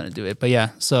 Jonathan's going to do it. But yeah,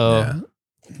 so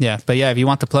yeah. But yeah, if you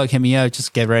want the plug, hit me up.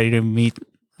 Just get ready to meet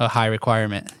a high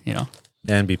requirement, you know?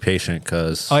 And be patient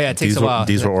because it takes a while.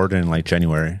 These were ordered in like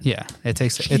January. Yeah, it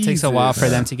takes a while for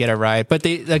them to get it right. But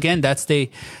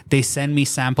they send me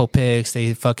sample pics.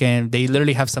 They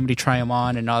literally have somebody try them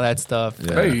on and all that stuff.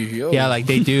 Yeah. Hey, yo. Yeah, like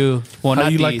they do. Well, How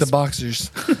not you these. like the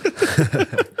boxers?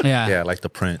 Yeah, Yeah, like the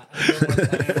print.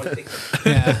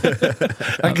 yeah.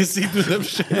 I can see through them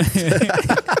shit.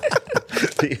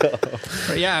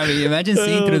 Yeah, I mean, imagine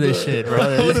seeing through this shit,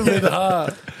 That would bro. have been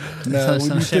hot. No,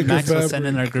 Some shit Max will send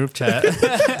in our group chat. No,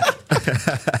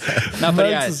 but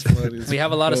yeah, Max is funny as we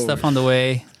have a lot of fuck. stuff on the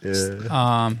way.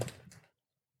 Yeah.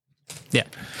 Yeah.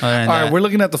 All right, we're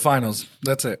looking at the finals.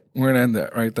 That's it. We're gonna end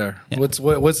that right there. Yeah. What's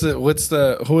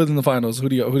the who is in the finals? Who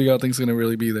do y'all think's gonna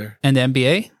really be there? And the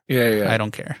NBA, Yeah. I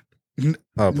don't care.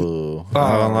 Oh, boo.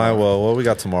 I don't lie. Well, what we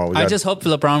got tomorrow? I just hope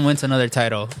LeBron wins another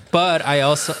title. But I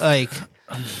also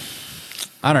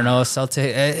I don't know,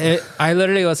 Celtics. I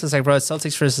literally was just like, bro, it's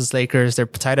Celtics versus Lakers. They're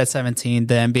tied at 17.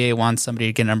 The NBA wants somebody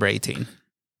to get number 18.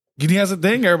 You think that's a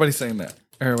thing? Everybody's saying that.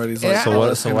 Everybody's like,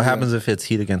 Yeah. So what happens if it's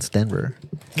Heat against Denver?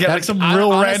 Yeah, like some I-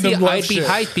 real honestly, random I'd be shit.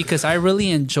 hyped because I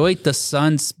really enjoyed the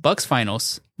Suns Bucks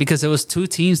finals because it was two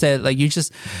teams that like you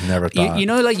just Never thought. you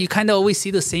know, like you kind of always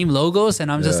see the same logos,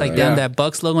 and I'm just like, damn, Yeah. that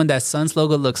Bucks logo and that Suns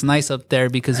logo looks nice up there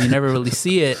because you never really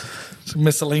see it. It's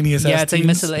miscellaneous. Yeah, ass it's like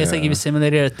teams. it's like you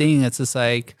simulated a thing. It's just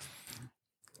like,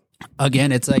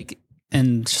 again, it's like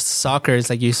in soccer, it's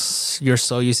like you're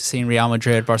so used to seeing Real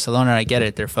Madrid, Barcelona. I get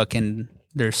it, they're so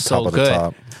Top of the good.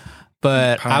 top.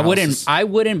 But Powerhouses. I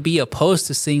wouldn't be opposed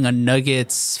to seeing a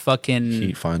Nuggets fucking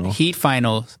Heat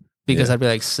final. because Yeah. I'd be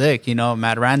like sick, you know,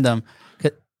 mad random.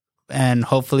 And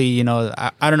hopefully, you know,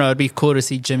 I don't know, it'd be cool to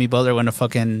see Jimmy Butler win a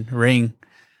fucking ring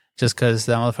just because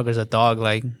that motherfucker's a dog.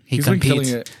 Like, He's been competes.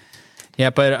 killing it. Yeah,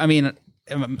 but I mean,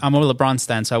 I'm a LeBron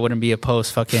stan, so I wouldn't be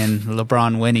opposed fucking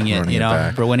LeBron winning it, Running you it know,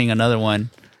 back. for winning another one.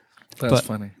 That's But-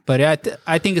 funny. But yeah,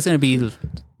 I think it's going to be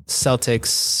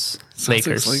Celtics,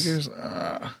 Lakers. Lakers.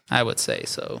 I would say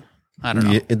so. I don't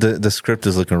know. Yeah, the script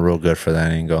is looking real good for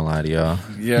that. I ain't gonna lie to y'all.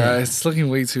 Yeah, it's looking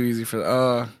way too easy for.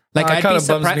 Like it I'd kinda be bums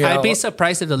surprised. me I'd be out.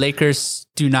 surprised if the Lakers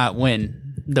do not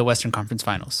win the Western Conference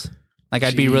Finals. Like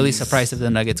I'd be really Jeez. surprised if the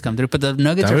Nuggets come through. But the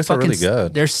Nuggets Nuggets are are fucking really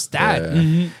good. They're stat.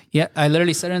 Yeah. Yeah, I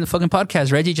literally said it in the fucking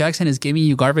podcast. Reggie Jackson is giving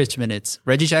you garbage minutes.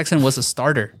 Reggie Jackson was a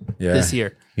starter Yeah. this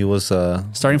year, He was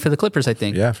starting for the Clippers, I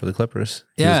think. for the Clippers.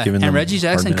 He Yeah, was giving and them Reggie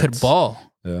hard Jackson could minutes. ball.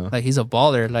 Yeah. Like he's a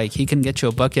baller. Like he can get you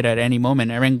a bucket at any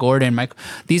moment. Aaron Gordon, Mike.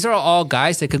 These are all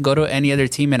guys that could go to any other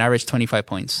team and average 25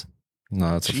 points.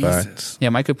 No, that's a fact. Jesus. Yeah,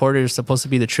 Michael Porter is supposed to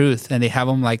be the truth, and they have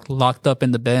him like locked up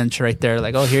in the bench right there.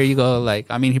 Like, oh, here you go. Like,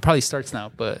 I mean, he probably starts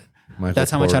now, but Michael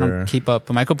that's how much I Porter, don't keep up.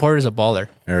 But Michael Porter is a baller.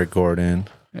 Eric Gordon.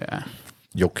 Yeah,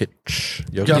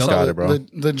 Jokic Y'all saw got it, bro.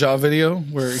 the jaw video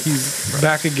where he's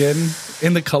back again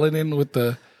in the Cullinan with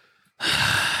the.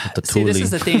 The See, this Thule.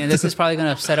 is the thing, and this is probably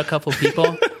gonna upset a couple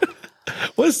people.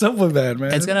 What's up with that,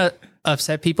 man? It's gonna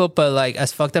upset people, but like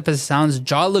as fucked up as it sounds,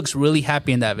 Jaw looks really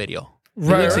happy in that video. He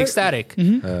looks ecstatic.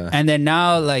 And then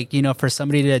now, like, you know, for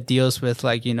somebody that deals with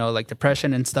like, you know, like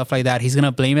depression and stuff like that, he's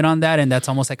gonna blame it on that, and that's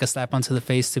almost like a slap onto the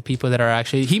face to people that are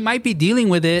actually, he might be dealing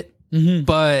with it,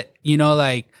 but you know,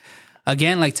 like,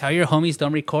 again, like, tell your homies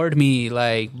don't record me,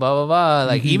 like, blah blah blah.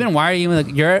 Like, even why are you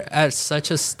like, you're at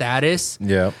such a status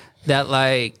that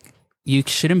like you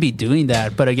shouldn't be doing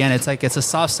that. But again, it's like, it's a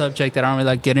soft subject that I don't really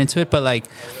like get into it, but like,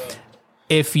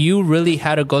 if you really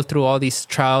had to go through all these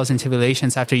trials and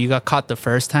tribulations after you got caught the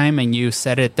first time and you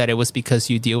said it that it was because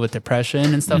you deal with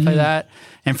depression and stuff like that,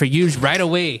 and for you right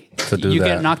away you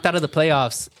get knocked out of the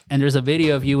playoffs and there's a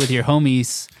video of you with your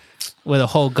homies with a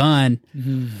whole gun,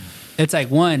 it's like,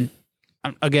 one,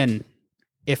 again,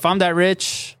 if I'm that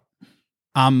rich,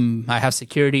 I have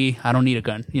security. I don't need a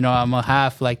gun. You know, I'm gonna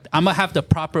have the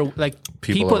proper like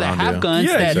people that around have you. guns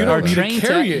Yeah, that you are don't need to trained to.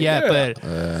 carry it, yeah. But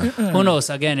who knows?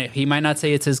 Again, he might not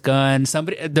say it's his gun.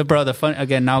 Somebody, the fun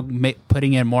again now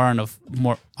putting it more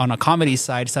on a comedy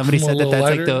side. Somebody More said a that little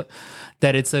that's lighter. like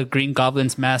that it's a Green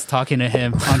Goblin's mask talking to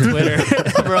him on Twitter,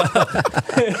 bro.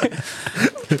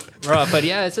 Bro, but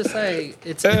yeah, it's just like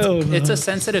it's a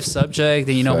sensitive subject,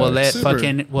 and you know we'll let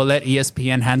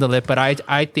ESPN handle it. But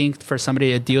I think for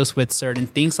somebody that deals with certain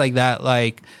things like that,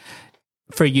 like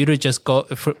for you to just go,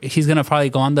 he's gonna probably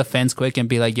go on the fence quick and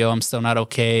be like, "Yo, I'm still not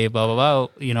okay," blah blah blah.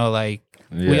 You know, like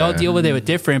we all deal with it with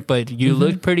different, but you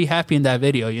look pretty happy in that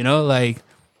video. You know, like.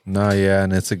 No, yeah,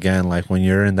 and it's again like when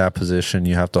you're in that position,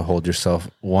 you have to hold yourself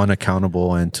one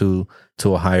accountable and two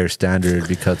to a higher standard,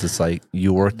 because it's like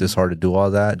you worked this hard to do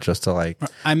all that just to like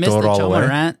I missed throw the it all John away.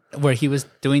 Morant where he was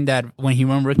doing that when he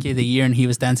won Rookie of the Year and he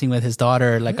was dancing with his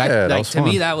daughter. Like, Yeah, that like was to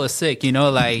me fun. that was sick. You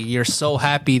know, like you're so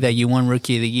happy that you won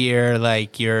Rookie of the Year.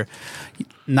 Like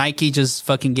Nike just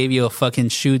fucking gave you a fucking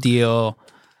shoe deal.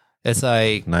 It's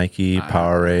like Nike,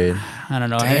 Powerade, I don't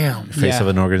know. Damn. face of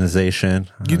an organization.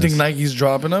 You think Nike's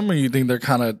dropping them, or you think they're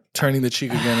kind of turning the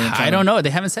cheek again? And I don't know. They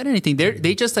haven't said anything.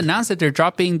 They just announced that they're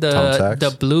dropping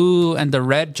the blue and the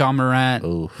red John Morant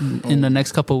in the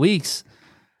next couple of weeks.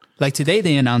 Like today,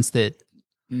 they announced it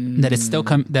that it's still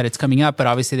that it's coming up, but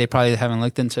obviously they probably haven't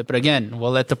looked into it. But again,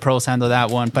 we'll let the pros handle that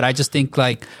one. But I just think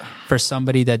like for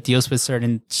somebody that deals with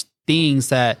certain things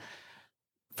that.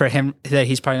 For him, that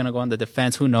he's probably gonna go on the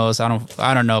defense. Who knows? I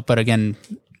don't know. But again,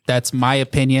 that's my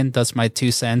opinion. That's my 2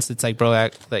 cents. It's like, bro,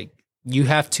 like you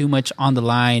have too much on the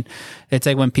line. It's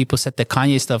like when people said the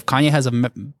Kanye stuff. Kanye has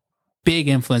a big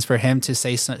influence for him to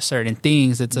say certain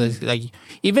things. It's like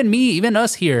even me, even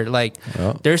us here. Like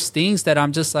there's things that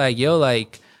I'm just like, yo,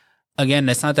 like. Again,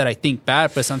 it's not that I think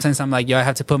bad, but sometimes I'm like, yo, I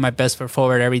have to put my best foot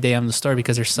forward every day on the store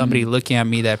because there's somebody looking at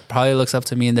me that probably looks up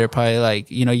to me, and they're probably like,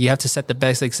 you know, you have to set the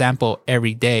best example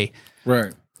every day.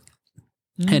 Right.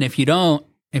 And if you don't,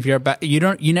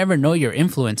 you never know your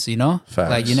influence, you know? Facts.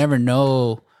 Like you never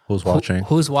know Who's watching?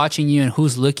 who's watching you and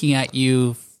who's looking at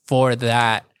you for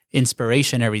that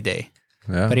inspiration every day.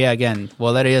 Yeah. But yeah, again,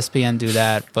 we'll let ESPN do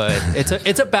that, but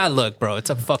it's a bad look, bro. It's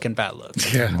a fucking bad look.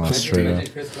 Yeah. Well, straight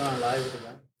up. Chris going live with the gun.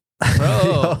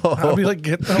 Bro. I'll be like,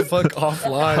 get the fuck off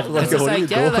live. It's just like,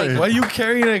 yeah, like, Why are you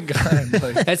carrying a gun?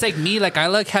 Like, it's like me, like I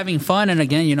like having fun, and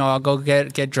again, you know, I'll go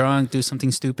get drunk, do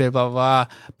something stupid, blah blah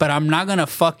blah. But I'm not gonna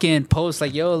fucking post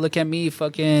like, yo, look at me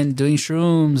fucking doing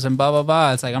shrooms and blah blah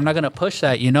blah. It's like I'm not gonna push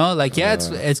that, you know. Like, yeah,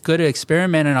 it's good to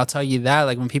experiment, and I'll tell you that.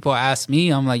 Like when people ask me,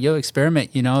 I'm like, yo,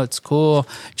 experiment, you know, it's cool.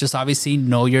 Just obviously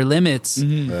know your limits.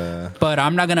 But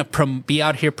I'm not gonna be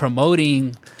out here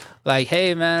promoting. Like,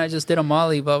 hey man, I just did a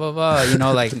Molly, blah blah blah. You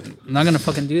know, like I'm not gonna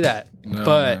fucking do that.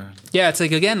 But man. yeah, it's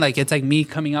like again, like it's like me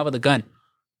coming out with a gun.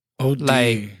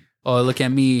 Like, oh, look at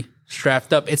me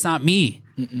strapped up. It's not me.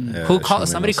 Yeah, Who it called? shouldn't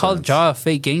Somebody make no called sense. Jaw a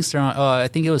fake gangster. I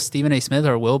think it was Stephen A. Smith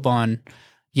or Wilbon.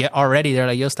 Yeah, already they're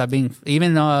like, yo, stop being.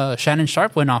 Even Shannon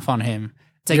Sharp went off on him.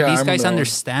 It's like Yeah, I these guys remember that one.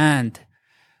 understand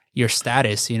your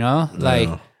status. You know, like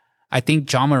I think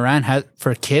John Moran has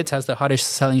for kids has the hottest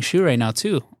selling shoe right now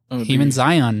too. Even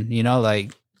Zion, you know,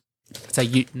 like it's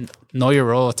like you know your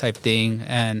role type thing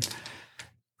and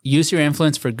use your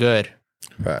influence for good.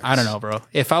 Facts. I don't know, bro.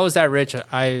 If I was that rich,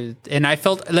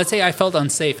 let's say I felt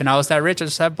unsafe and I was that rich, I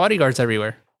just have bodyguards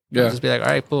everywhere. Yeah. I'd just be like, all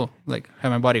right, cool. Like,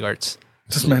 have my bodyguards.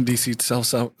 This man DC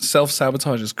self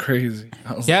sabotage is crazy.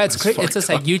 Yeah, it's crazy. It's just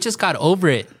like you just got over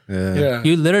it. Yeah.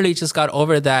 You literally just got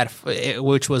over that,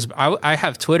 which was I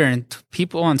have Twitter and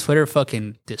people on Twitter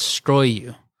fucking destroy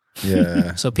you.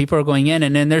 Yeah. So people are going in,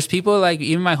 and then there's people like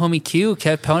even my homie Q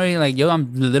kept telling me like, "Yo,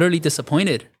 I'm literally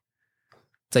disappointed."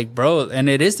 It's like, bro, and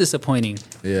it is disappointing.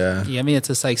 Yeah. You know what I mean? It's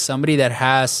just like somebody that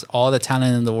has all the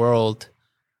talent in the world,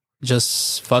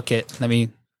 just fuck it. I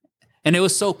mean, and it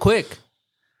was so quick.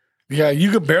 Yeah,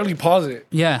 you could barely pause it.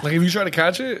 Yeah. Like if you try to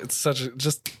catch it, it's such a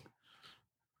just.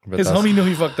 But His that's- homie knew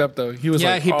he fucked up though. He was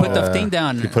like, He put the "Oh." thing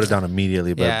down. He put it down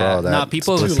immediately, but Yeah, bro, that no,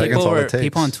 people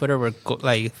on Twitter were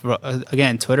like,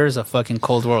 again, Twitter is a fucking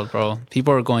cold world, bro.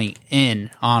 People are going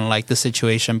in on like the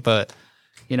situation, but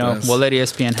you know, Yes. we'll let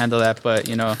ESPN handle that. But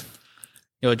you know,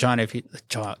 yo, John, if you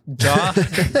I'll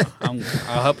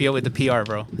help you out with the PR,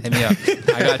 bro. Hit me up.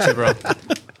 I got you, bro.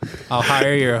 I'll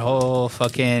hire your whole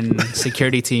fucking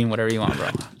security team, whatever you want, bro.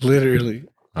 Literally.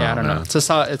 Yeah, I don't know.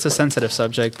 It's a sensitive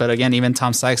subject, but again, even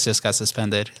Tom Sykes just got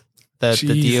suspended. The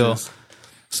deal. Jesus.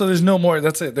 So there's no more.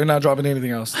 That's it. They're not dropping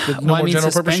anything else. There's no more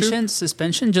general purpose shoot?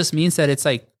 Suspension just means that it's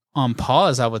like on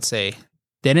pause, I would say.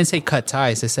 They didn't say cut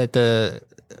ties. They said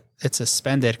it's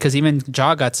suspended because even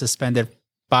Ja got suspended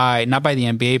not by the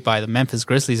NBA, by the Memphis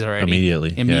Grizzlies already.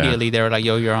 Immediately, they were like,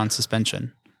 "Yo, you're on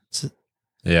suspension."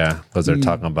 Yeah, because they're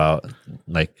talking about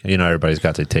like, you know, everybody's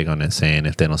got their take on it, saying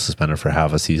if they don't suspend her for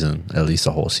half a season, at least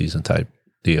a whole season type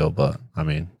deal. But I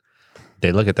mean,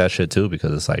 they look at that shit too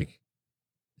because it's like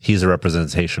he's a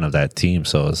representation of that team.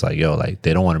 So it's like, yo, like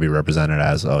they don't want to be represented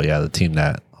as, oh yeah, the team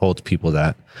that holds people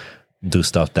that do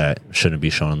stuff that shouldn't be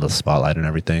shown in the spotlight and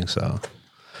everything. So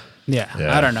yeah,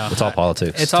 I don't know. It's all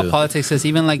politics. It's all politics. Because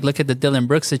even like look at the Dylan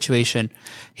Brooks situation.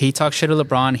 He talked shit to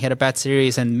LeBron. He had a bad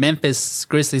series, and Memphis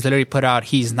Grizzlies literally put out,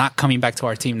 "He's not coming back to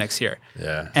our team next year."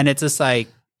 Yeah, and it's just like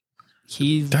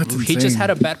he just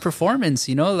had a bad performance.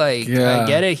 You know, like I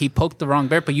get it. He poked the wrong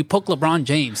bear, but you poke LeBron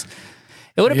James.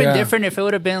 It would have been different if it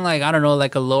would have been like, I don't know,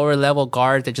 like a lower level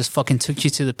guard that just fucking took you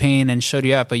to the paint and showed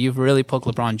you up. But you've really poked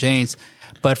LeBron James.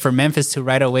 But for Memphis to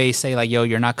right away say like, yo,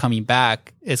 you're not coming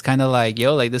back, it's kind of like,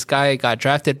 yo, like this guy got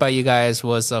drafted by you guys,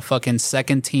 was a fucking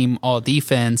second team all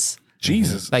defense.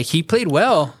 Jesus. Like he played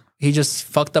well. He just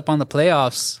fucked up on the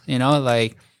playoffs, you know,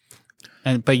 like,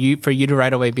 but for you to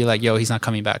right away be like, yo, he's not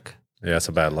coming back. Yeah, it's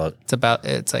a bad luck.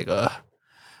 It's like,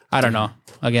 I don't know.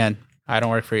 Again, I don't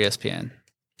work for ESPN.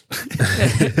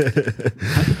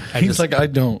 He's like, I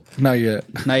don't. Not yet.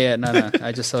 Not yet. No.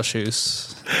 I just sell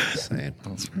shoes. Same.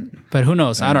 But who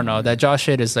knows? I don't know. That Josh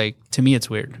shit is like, to me, it's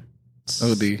weird.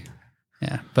 OD.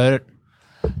 Yeah. But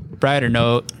brighter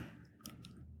note,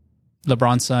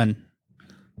 LeBron's son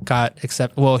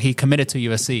he committed to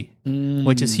USC,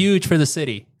 which is huge for the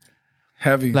city.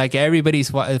 Heavy. Like everybody's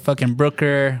fucking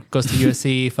Brooker goes to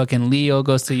USC, fucking Leo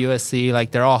goes to USC.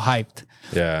 Like they're all hyped.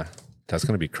 Yeah. That's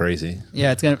going to be crazy.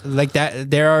 Yeah, it's going to like that.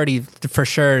 They're already for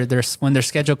sure. When their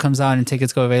schedule comes out and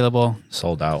tickets go available,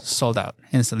 Sold out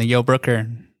instantly. Yo, Brooker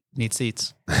needs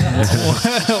seats.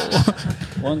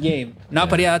 One game. No,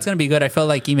 but yeah, that's going to be good. I felt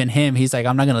like even him, he's like,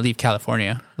 I'm not going to leave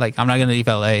California. Like, I'm not going to leave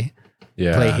LA.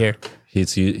 Yeah. Play here.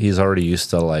 He's already used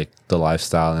to like the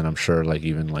lifestyle, and I'm sure like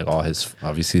even like all his,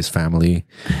 obviously his family,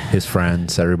 his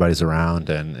friends, everybody's around,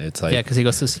 and it's like, yeah, because he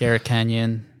goes to Sierra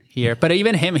Canyon here. But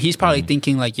even him, he's probably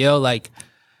thinking like, yo, like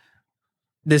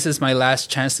this is my last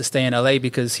chance to stay in LA,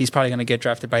 because he's probably going to get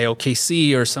drafted by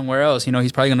OKC or somewhere else. You know,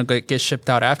 he's probably going to get shipped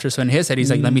out after. So in his head, he's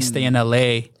like, let me stay in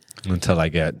LA until I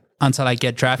get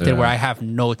drafted, where I have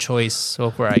no choice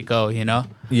of where I go, you know?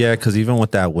 Yeah, because even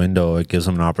with that window, it gives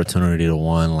him an opportunity to,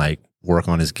 one, like work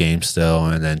on his game still,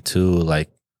 and then two, like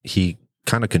he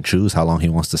kind of can choose how long he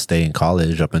wants to stay in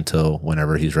college up until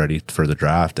whenever he's ready for the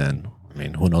draft. And I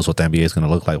mean, who knows what the NBA is going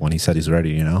to look like when he said he's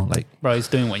ready, you know? Like, bro, he's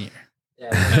doing 1 year.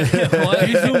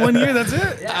 He's doing 1 year, that's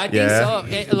it? I think so.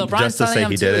 LeBron's telling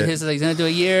him too. He's going to do a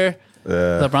year.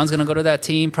 LeBron's going to go to that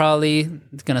team probably.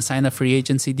 He's going to sign a free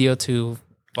agency deal to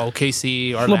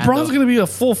OKC or LeBron's going to be a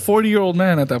full 40-year-old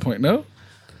man at that point, no?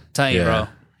 Tell you, bro.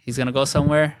 He's gonna go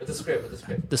somewhere. With the script.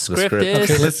 The script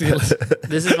is. Okay, let's see.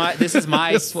 This is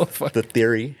my the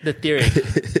theory. The theory.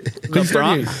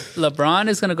 LeBron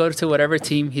is gonna go to whatever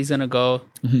team he's gonna go.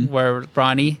 Where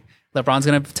LeBron's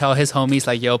gonna tell his homies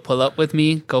like, "Yo, pull up with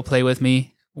me, go play with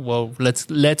me. Well,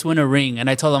 let's win a ring." And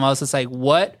I told him, I was just like,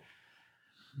 "What?"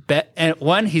 Bet and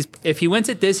one, if he wins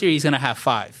it this year, he's gonna have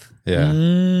 5. Yeah.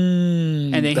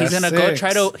 And then he's gonna go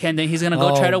try to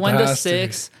win the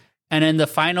 6. And in the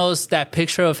finals, that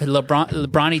picture of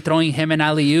LeBron throwing him and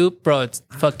alley-oop, bro, it's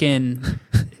fucking,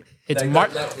 it's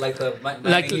like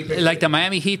the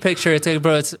Miami Heat picture. It's like,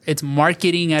 bro, it's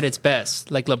marketing at its best.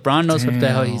 Like LeBron knows what the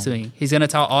hell he's doing. He's gonna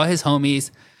tell all his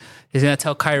homies. He's gonna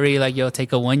tell Kyrie like, yo,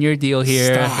 take a 1 year deal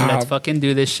here. Stop. Let's fucking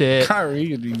do this shit.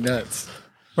 Kyrie would be nuts.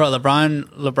 Bro,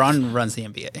 LeBron runs the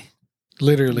NBA.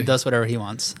 Literally. He does whatever he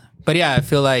wants. But yeah, I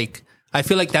feel like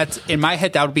that's in my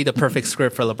head. That would be the perfect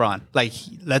script for LeBron. Like,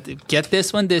 get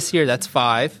this one this year. That's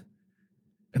 5,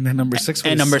 And then number 6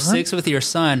 with and his number son? 6 with your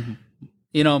son.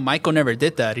 You know, Michael never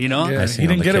did that. You know, Yeah, seen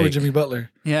he on didn't the get it with cake. Jimmy Butler.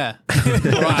 yeah.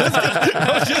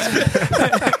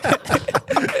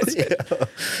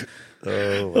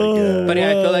 Oh my god. But yeah,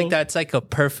 I feel like that's like a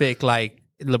perfect, like,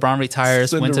 LeBron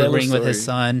retires, wins a Cinderella ring with his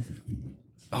story. son.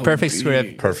 Perfect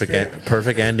script.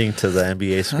 Perfect ending to the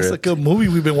NBA script. That's like a movie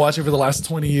we've been watching for the last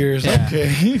 20 years. Yeah.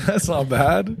 Okay, that's not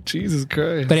bad. Jesus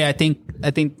Christ. But yeah, I think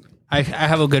I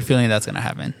have a good feeling that's gonna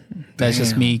happen. That's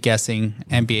just me guessing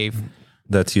NBA.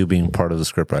 That's you being part of the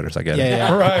scriptwriters. I get it.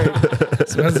 Yeah. Right.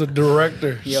 So as a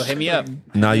director. Yo, hit me up.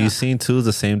 Now you seen too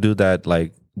the same dude that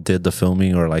like did the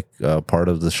filming or like part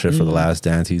of the shit for the Last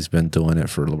Dance. He's been doing it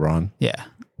for LeBron. Yeah.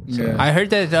 Yeah. I heard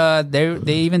that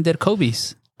they even did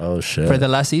Kobe's Oh shit! for the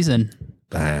last season.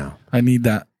 Damn, I need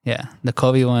that. Yeah, the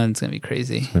Kobe one's gonna be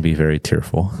crazy. gonna be very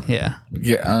tearful. Yeah,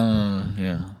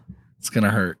 Yeah. It's going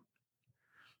to hurt.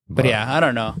 but yeah, I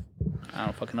don't know. I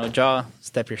don't fucking know. Jaw,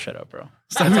 step your shit up, bro.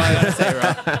 That's all I gotta say,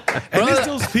 bro. And it's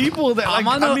those people that,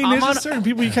 like, there's just certain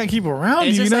people you can't keep around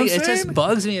It's you. You just know like what I'm it saying? just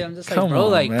bugs me. I'm just like, Come bro,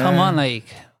 on, like, man. come on, like,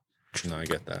 No, I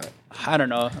get that. I don't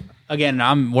know. Again,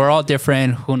 we're all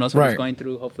different. Who knows what he's Right. going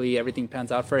through? Hopefully, everything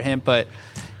pans out for him. But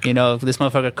you know, this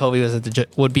motherfucker Kobe was at the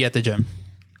would be at the gym.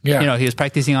 Yeah. You know, he was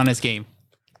practicing on his game.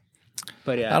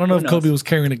 But yeah, I don't know who if Kobe knows? was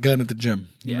carrying a gun at the gym.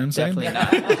 You Yeah, know what I'm saying?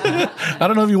 definitely not. I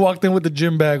don't know if he walked in with the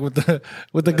gym bag with the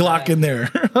Glock in there.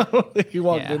 I don't think he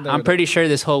walked Yeah, in there. I'm with pretty sure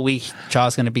this whole week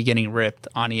Jaw's gonna be getting ripped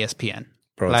on ESPN.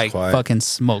 Bro, it's like quiet. fucking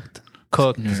smoked,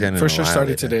 cooked. He's getting For sure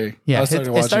started annihilated. today. Yeah, I it started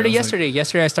watching, I was like, yesterday.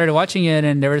 Yesterday I started watching it,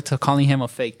 and they were calling him a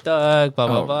fake thug. Blah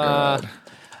blah Oh, blah. God.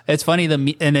 It's funny and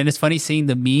then it's funny seeing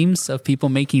the memes of people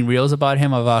making reels about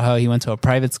him, about how he went to a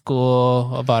private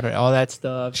school, about all that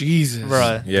stuff. Jesus.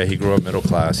 Bruh. Yeah, he grew up middle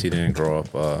class. He didn't grow up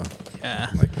Yeah,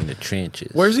 like in the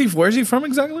trenches. Where's he from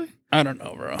exactly? I don't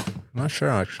know, bro. I'm not sure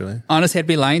actually. Honestly, I'd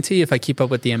be lying to you if I keep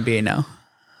up with the NBA now.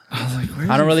 I was like, where's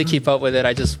I don't he really from? keep up with it.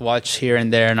 I just watch here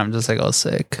and there, and I'm just like, oh,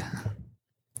 sick.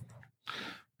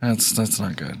 That's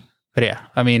not good. But yeah,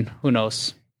 I mean, who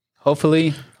knows?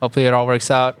 Hopefully it all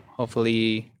works out.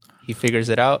 Hopefully he figures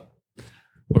it out.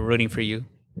 We're rooting for you.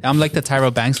 I'm like the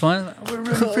Tyro Banks one. We're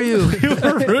rooting for you. We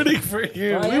were rooting for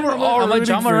you. We were all I'm a rooting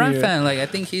John for Moran you. fan. Like, I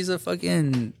think he's a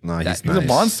fucking. No, he's that- He's a nice.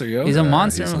 monster, yo. He's a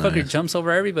monster. he's Motherfucker nice. jumps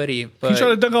over everybody. He But tried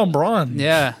to dunk on Braun.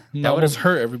 yeah, That that almost would.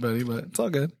 hurt everybody, but it's all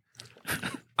good.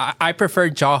 I prefer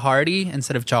Jaw Hardy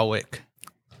instead of Jaw Wick.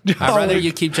 I'd rather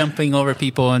you keep jumping over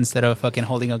people instead of fucking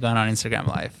holding a gun on Instagram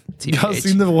Live. Y'all TBH.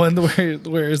 seen the one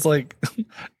where it's like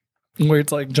where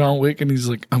it's like John Wick and he's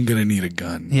like, I'm gonna need a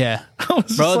gun. Yeah. I was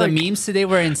just Bro, like, the memes today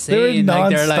were They're insane.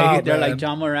 Like they're nonstop, like man.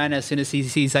 John Moran as soon as he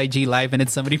sees IG Live and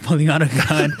it's somebody pulling out a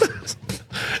gun.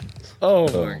 oh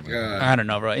my god. I don't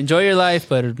know, bro. Enjoy your life,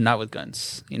 but not with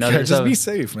guns. You know, Yeah, there's just a- be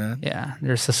safe, man. yeah,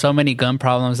 there's so many gun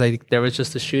problems. Like there was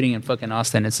just a shooting in fucking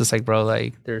Austin. It's just like, bro,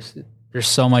 like there's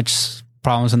so much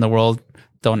problems in the world.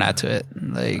 Don't add to it.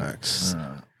 Like Facts.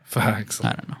 Facts.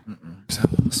 I don't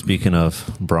know. Speaking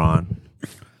of Braun,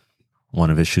 one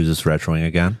of his shoes is retroing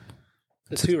again.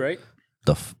 The two, right?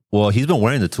 Well, he's been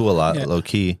wearing the two a lot, Yeah. low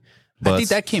key. But I think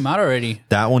that came out already.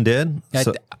 that one did. Yeah,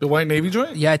 So The white navy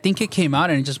joint? yeah, I think it came out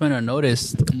and it just went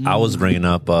unnoticed. I was bringing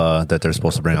up that they're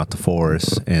supposed to bring out the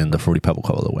fours in the Fruity Pebble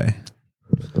colorway.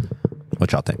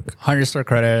 What y'all think? 100-store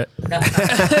credit.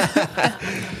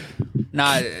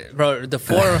 Nah, bro. The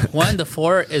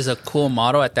four is a cool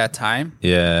model at that time.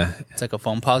 Yeah. It's like a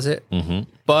foam posit. Mm-hmm.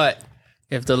 But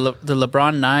if the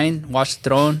LeBron 9 Watch the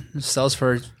Throne sells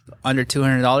for under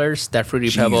 $200, that Fruity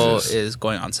Pebble is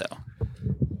going on sale.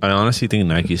 I honestly think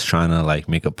Nike's trying to like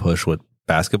make a push with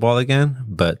basketball again,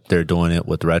 but they're doing it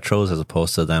with retros as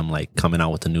opposed to them like coming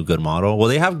out with a new good model. Well,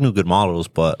 they have new good models,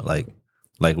 but like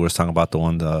we were talking about the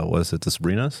one, what is it, the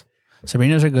Sabrinas?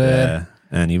 Sabrinas are good. Yeah.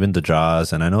 And even the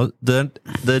Jaws. And I know the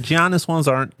Giannis ones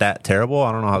aren't that terrible.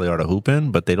 I don't know how they are to hoop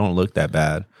in, but they don't look that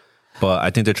bad. But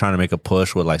I think they're trying to make a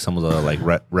push with like some of the like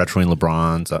retroing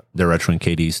LeBrons. They're retroing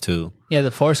KDs too. Yeah, the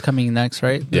 4's coming next,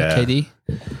 right? The Yeah. KD.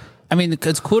 I mean,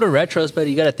 it's cool to retros, but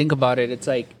you got to think about it. It's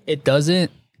like, it doesn't,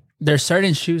 there's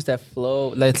certain shoes that flow.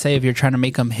 Let's say if you're trying to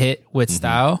make them hit with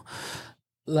style,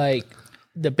 like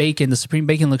the Supreme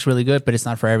Bacon looks really good, but it's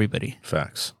not for everybody.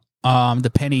 Facts.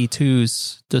 The Penny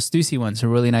 2s, the Stussy ones are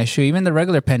really nice shoe. Even the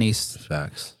regular pennies,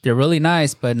 Facts. they're really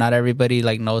nice, but not everybody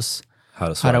like knows How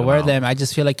to, how to wear them. I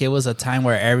just feel like it was a time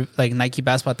where like Nike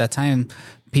basketball at that time,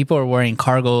 people were wearing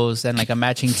cargos and like a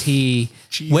matching tee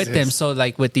with them. So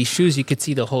like with these shoes, you could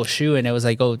see the whole shoe, and it was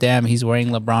like, oh damn, he's wearing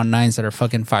LeBron 9s that are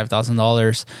fucking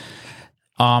 $5,000.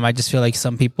 I just feel like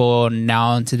some people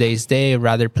now in today's day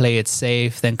rather play it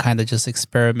safe than kind of just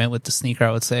experiment with the sneaker,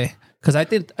 I would say. Because I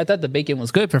thought the Bacon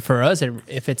was good, but for us,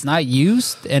 if it's not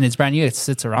used and it's brand new, it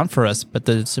sits around for us. But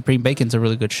the Supreme Bacon's a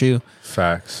really good shoe.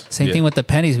 Facts. Same thing with the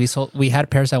pennies. We had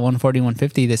pairs at 140,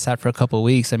 150. They sat for a couple of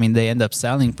weeks. I mean, they end up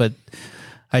selling, but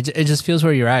it just feels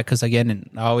where you're at. Because again,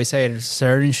 I always say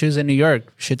certain shoes in New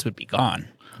York, shits would be gone.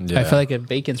 Yeah. I feel like if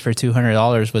Bacon's for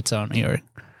 $200 would sell in New York.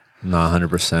 No,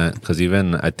 100%. Because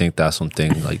even I think that's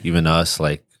something like even us,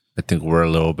 like I think we're a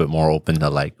little bit more open to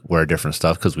like wear different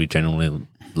stuff because we genuinely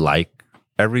like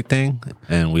everything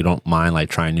and we don't mind like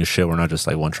trying new shit. We're not just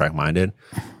like one track minded,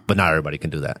 but not everybody can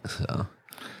do that. So,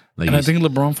 like, And I think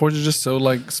LeBron 4s are just so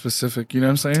like specific. You know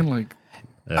what I'm saying? Like,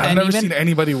 I've And never even- seen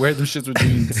anybody wear those shits with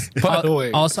jeans. By the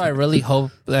way, Also, I really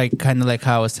hope, like, kind of like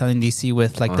how I was telling DC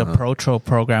with like the Pro Tro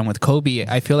program with Kobe.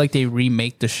 I feel like they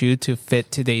remake the shoe to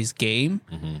fit today's game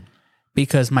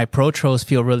because my Pro Tros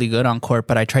feel really good on court.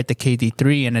 But I tried the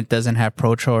KD3 and it doesn't have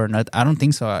Pro Tro or not. I don't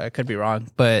think so. I could be wrong.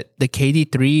 But the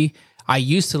KD3, I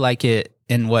used to like it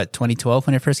in 2012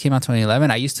 when it first came out,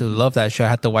 2011. I used to love that shoe. I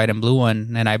had the white and blue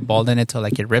one and I balled in it till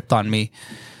like it ripped on me.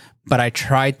 But I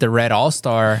tried the red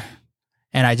All-Star.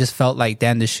 And I just felt like,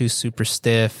 damn, this shoe's super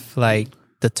stiff. Like,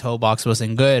 the toe box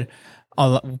wasn't good.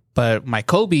 But my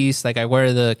Kobe's, like, I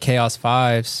wear the Chaos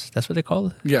 5s. That's what they call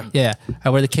it? yeah. Yeah. I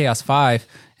wear the Chaos 5,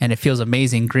 and it feels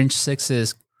amazing. Grinch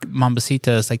 6s,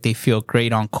 Mambacitas, like, they feel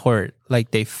great on court.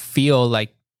 Like, they feel,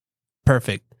 like,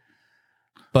 perfect.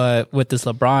 But with this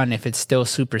LeBron, if it's still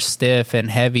super stiff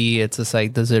and heavy, it's just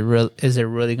like, is it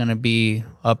really going to be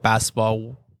a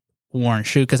basketball-worn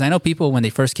shoe? Because I know people, when they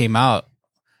first came out,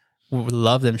 would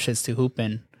love them shits to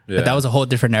hooping. But that was a whole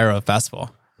different era of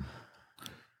basketball.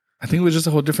 I think it was just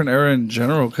a whole different era in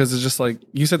general because it's just like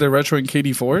you said, they're retroing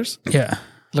KD4s. Yeah.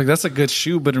 Like that's a good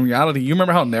shoe, but in reality, you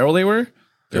remember how narrow they were?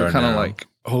 They were They're kind of narrow. like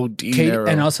OD narrow.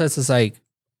 And also, it's just like,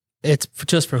 it's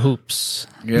just for hoops.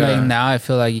 Yeah. Like now, I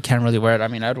feel like you can't really wear it. I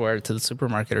mean, I'd wear it to the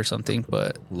supermarket or something,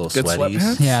 but little Good sweaties.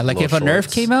 sweatpants? yeah, like if a Little Nerf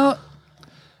shorts. came out,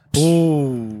 Ooh.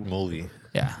 Movie.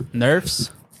 yeah,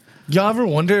 Nerfs. Y'all ever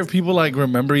wonder if people like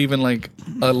remember even like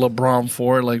a LeBron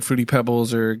 4 like Fruity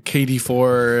Pebbles or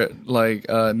KD4 like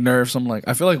Nerfs? I'm like,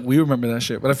 I feel like we remember that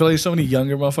shit, but I feel like so many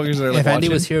younger motherfuckers that are like If Andy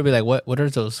watching. was here, he'd be like, "What? What are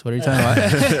those? What are you talking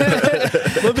about?"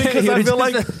 But because He I would feel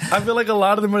just- like a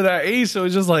lot of them are that age, so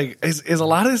it's just like is a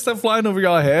lot of this stuff flying over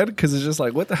y'all head? Because it's just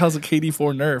like, what the hell's a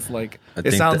KD4 Nerf? Like I it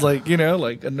think sounds that- like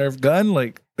like a Nerf gun,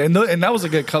 like and that was a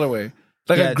good colorway,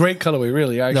 like Yeah. a great colorway,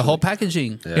 really. Actually, The whole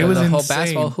packaging, It was the whole insane.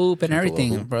 basketball hoop and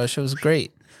everything, bro. It was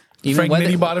great. Even Frank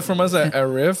Nitty bought it from us at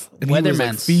Riff, and he was like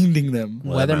Weatherman's. fiending them.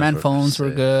 Weatherman Weatherman phones were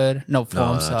sick. good. No No,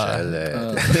 phones.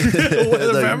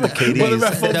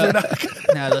 Weatherman phones are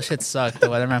not- No, those shit suck. The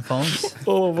Weatherman phones.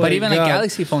 Oh my But even God. like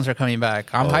Galaxy phones are coming back.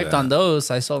 I'm hyped yeah. on those.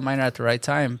 I sold mine at the right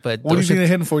time. But What do you those think they're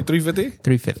shit- hitting for? 350?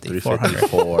 350, 400.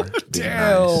 354.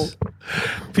 Damn. Nice.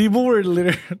 People were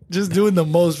literally just doing the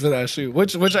most for that shoe,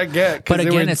 which I get. 'cause But they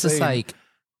were again, it's just insane. like,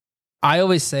 I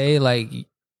always say, like,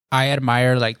 I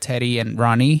admire like Teddy and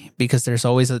Ronnie because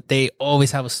they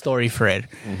always have a story for it.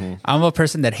 I'm a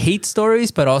person that hates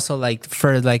stories, but also like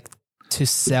for like to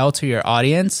sell to your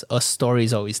audience, a story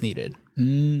is always needed.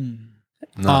 No,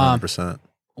 100%.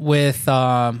 With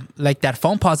like that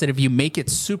phone positive, you make it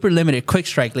super limited, quick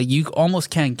strike, like you almost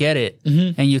can't get it.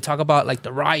 And you talk about like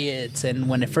the riots and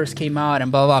when it first came out and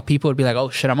blah blah blah, people would be like, oh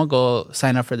shit, I'm gonna go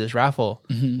sign up for this raffle.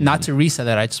 Not to resell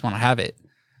it, I just want to have it.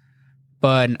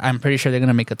 But I'm pretty sure they're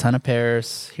gonna make a ton of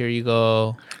pairs. Here you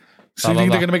go. So you blah, think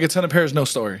blah, they're gonna make a ton of pairs? No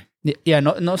story. Yeah,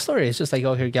 no story. It's just like,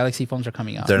 oh, here Galaxy phones are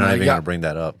coming out. They're not Like, even y'all- going to bring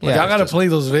that up. Yeah. Y'all got to it's play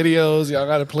those videos. Y'all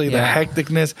got to play the Yeah.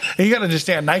 hecticness. And you got to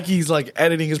understand, Nike's like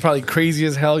editing is probably crazy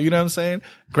as hell. You know what I'm saying?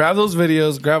 Grab those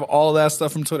videos. Grab all that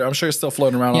stuff from Twitter. I'm sure it's still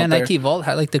floating around Yeah, out Nike there. Vault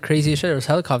had like the craziest shit. It was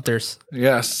helicopters.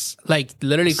 Yes. Like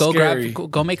literally go Scary.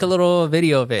 go make a little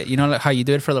video of it. You know, like how you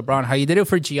did it for LeBron, how you did it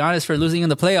for Giannis for losing in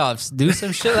the playoffs. Do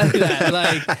some shit like that.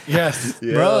 Like, Yes.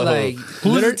 bro, like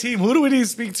Who's the team? Who do we need to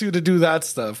speak to do that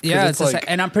stuff? 'Cause yeah, it's it's just like,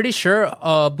 and I'm pretty sure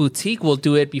a boutique will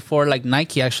do it before like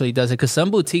Nike actually does it because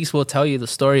some boutiques will tell you the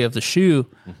story of the shoe,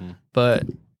 but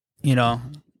you know,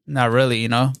 not really, you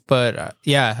know. But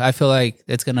yeah, I feel like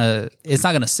it's not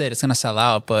gonna sit, it's gonna sell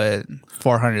out, but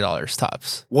 $400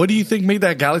 tops what do you think made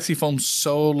that Galaxy phone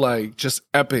so like just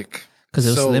epic? because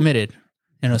it was So- limited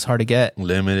and it was hard to get.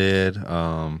 limited. It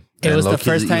and was the low-key,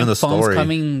 first time even the phones story.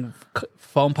 coming,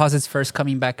 phone posits first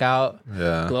coming back out.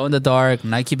 Yeah. Glow in the dark.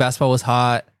 Nike basketball was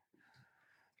hot.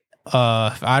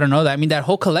 I don't know that. I mean, that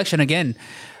whole collection again.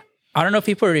 I don't know if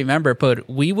people remember, but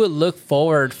we would look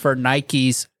forward for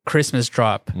Nike's Christmas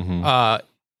drop.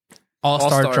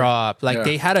 all-star All-star. drop. Like Yeah.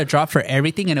 they had a drop for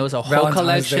everything, and it was a whole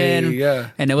Valentine's collection. Day, yeah.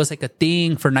 And it was like a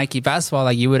thing for Nike basketball.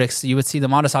 Like you would see the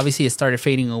models. Obviously, it started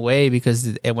fading away because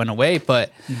it went away.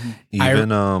 But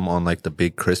Even on like the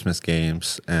big Christmas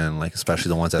games and like especially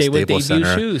the ones at They would Staples debut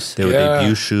Center, shoes. they would Yeah.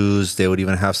 debut shoes. They would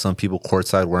even have some people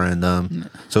courtside wearing them.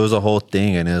 So it was a whole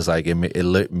thing, and it was like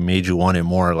it made you want it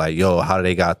more. Like, yo, how do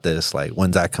they got this? Like,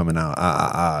 when's that coming out?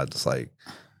 It's like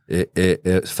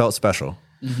it felt special.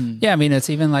 yeah, I mean, it's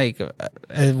even like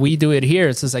we do it here.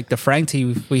 It's just like the Frank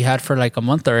tee we had for like a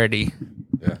month already.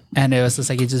 Yeah. And it was just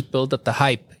like you just build up the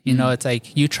hype. You know, it's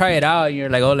like you try it out and you're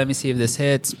like, oh, let me see if this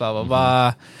hits, blah, blah,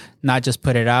 blah. Not just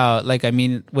put it out. Like, I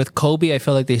mean, with Kobe, I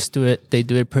feel like they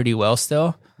do it pretty well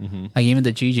still. Like even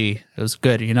the GG, it was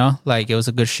good, you know? Like it was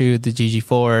a good shoe, the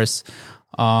GG4s.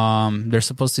 They're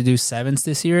supposed to do 7s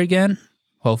this year again,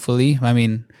 hopefully. I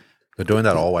mean, They're doing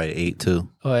that all white 8 too.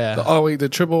 oh yeah. Oh wait, the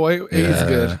triple white 8 is Yeah.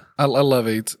 good. I love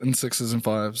 8s and 6s and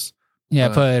 5s. Yeah,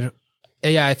 but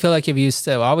yeah, I feel like if you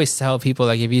still, I always tell people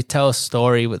like if you tell a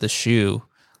story with a shoe,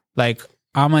 like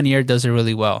Amanier does it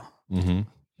really well.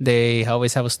 They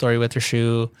always have a story with their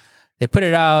shoe. They put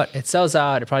it out, it sells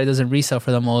out. It probably doesn't resell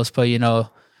for the most, but you know,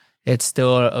 it's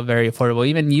still a very affordable.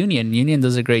 Even Union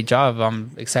does a great job.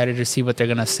 I'm excited to see what they're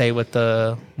gonna say with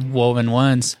the woven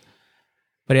ones.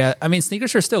 But yeah, I mean,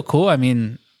 sneakers are still cool. I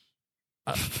mean,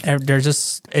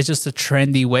 it's just a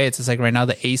trendy way. It's just like right now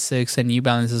the Asics and New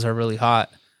Balances are really hot.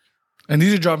 And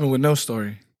these are dropping with no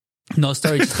story. No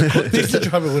story, just a cool, These are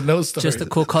dropping with no story. just a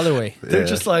cool colorway. They're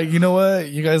just like, you know what?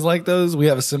 You guys like those? We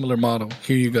have a similar model.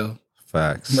 Here you go.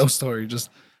 Facts. No story, just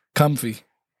comfy.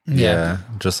 Yeah,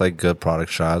 just like good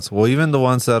product shots. Well, even the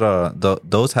ones that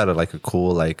those had like a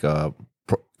cool like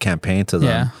campaign to them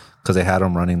Yeah. because they had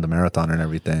them running the marathon and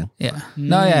everything. Yeah.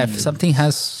 No, yeah. If something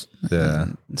has Yeah,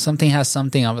 something,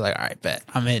 I'll be like, all right, bet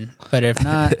I'm in. But if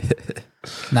not,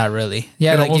 not really.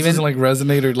 Yeah, It like almost even doesn't like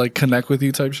resonate or like connect with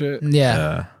you type shit. yeah.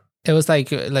 yeah. It was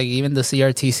like even the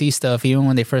CRTC stuff. Even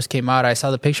when they first came out, I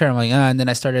saw the picture. I'm like, and then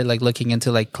I started like looking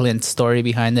into like Clint's story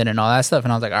behind it and all that stuff.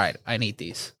 And I was like, all right, I need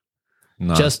these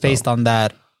No, just it's based dope. on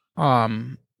that,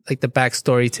 like the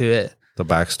backstory to it. The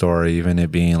backstory, even it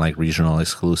being like regional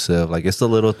exclusive, like it's the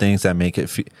little things that make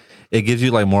it. It gives you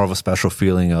like more of a special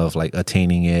feeling of like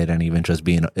attaining it, and even just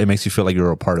being. It makes you feel like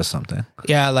you're a part of something.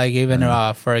 Yeah, like even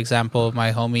for example,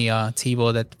 my homie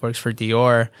Tebow that works for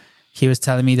Dior, he was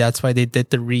telling me that's why they did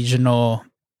the regional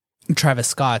Travis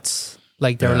Scott's.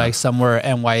 Like they were like some were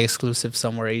NY exclusive,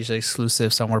 some were Asia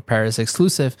exclusive, some were Paris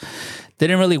exclusive.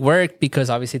 Didn't really work because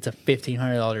obviously it's a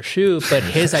 $1,500 shoe. But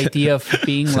his idea of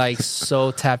being like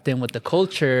so tapped in with the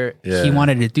culture, he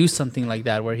wanted to do something like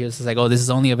that where he was just like, oh, this is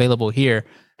only available here.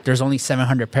 There's only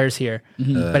 700 pairs here.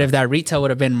 But if that retail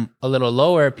would have been a little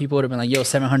lower, people would have been like, yo,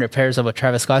 700 pairs of a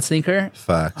Travis Scott sneaker.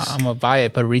 Facts. I'm gonna buy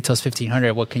it, but retail's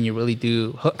 $1,500. What can you really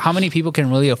do? How many people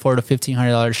can really afford a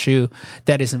 $1,500 shoe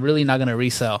that is really not gonna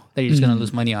resell? That you're just gonna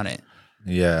lose money on it.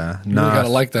 Yeah, You no, gotta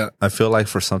like that. I feel like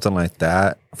for something like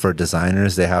that, for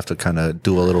designers, they have to kind of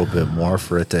do a little bit more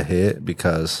for it to hit.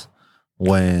 Because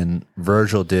when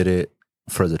Virgil did it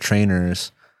for the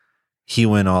trainers, he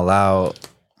went all out.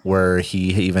 Where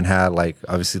he even had like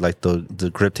obviously like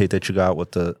the grip tape that you got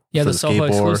with the Yeah, for the Soho skateboard.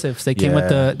 exclusives. They came with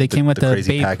the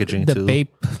crazy Bape, packaging the too.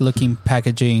 Bape looking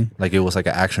packaging. Like it was like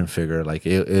an action figure. Like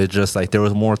it just like there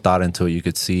was more thought into it. You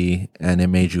could see, and it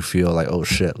made you feel like, oh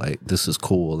shit, like this is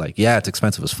cool. Like yeah, it's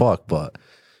expensive as fuck, but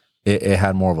it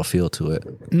had more of a feel to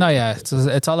it. No, yeah,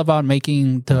 it's all about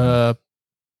making the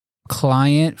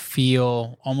client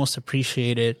feel almost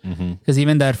appreciated. Because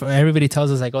even that, everybody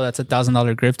tells us like, oh, that's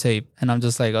 $1,000 grip tape, and I'm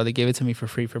just like, oh, they gave it to me for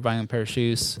free for buying a pair of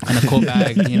shoes and a cool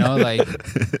bag. You know, like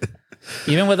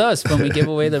even with us when we give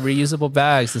away the reusable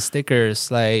bags, the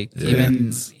stickers, like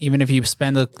even if you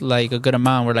spend a good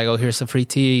amount, we're like, oh, here's a free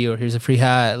tee or here's a free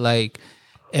hat. Like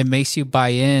it makes you buy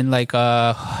in. Like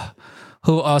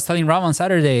who I was telling Rob on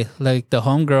Saturday, like the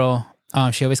homegirl.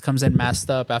 She always comes in masked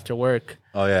up after work.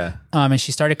 Oh yeah. And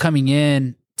she started coming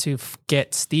in to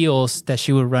get steals that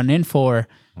she would run in for,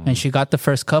 and she got the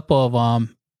first couple of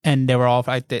them, and they were all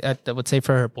I would say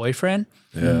for her boyfriend.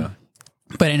 Yeah.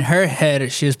 But in her head,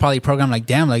 she was probably programmed like,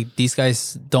 damn, like these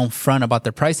guys don't front about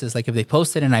their prices. Like if they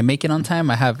post it and I make it on time,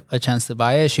 I have a chance to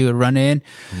buy it. She would run in.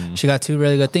 She got 2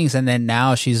 really good things, and then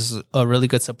now she's a really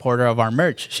good supporter of our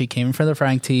merch. She came in for the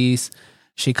Frank tees.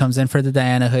 She comes in for the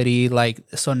Diana hoodie. Like,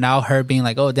 so now her being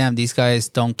like, oh, damn, these guys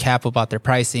don't cap about their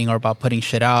pricing or about putting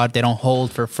shit out. They don't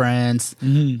hold for friends.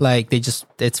 Like,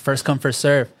 it's first come, first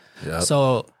serve. Yep.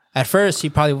 So at first, she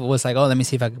probably was like, oh, let me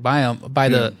see if I can buy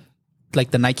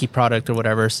the Nike product or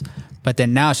whatever. But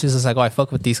then now she's just like, oh, I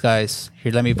fuck with these guys.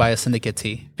 Here, let me buy a syndicate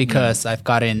tee because I've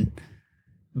gotten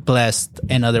blessed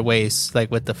in other ways,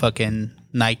 like with the fucking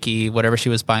Nike, whatever she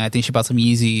was buying. I think she bought some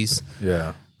Yeezys.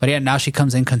 Yeah. But yeah, now she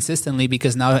comes in consistently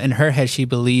because now in her head she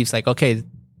believes like, okay,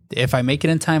 if I make it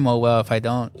in time, oh well. If I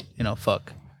don't,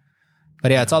 fuck.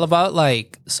 But yeah, it's all about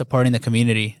like supporting the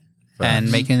community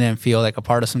and making them feel like a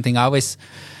part of something. I always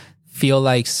feel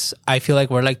like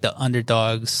we're like the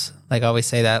underdogs. Like I always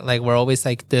say that, like we're always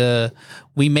like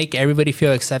we make everybody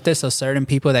feel accepted. So certain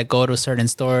people that go to certain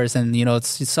stores and,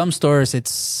 some stores,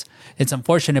 it's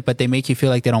unfortunate, but they make you feel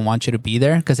like they don't want you to be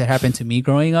there. Cause it happened to me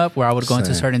growing up where I would go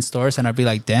into certain stores and I'd be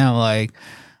like, damn, like,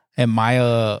 am I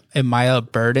a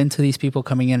burden to these people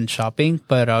coming in and shopping?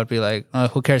 But I would be like, oh,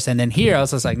 who cares? And then here I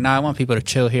was just like, nah, I want people to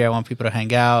chill here. I want people to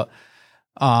hang out.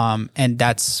 And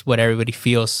that's what everybody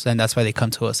feels. And that's why they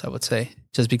come to us, I would say,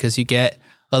 just because you get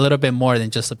a little bit more than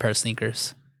just a pair of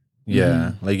sneakers.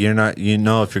 Yeah. Like you're not,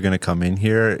 if you're going to come in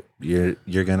here,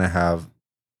 you're going to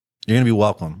be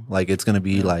welcome. Like it's going to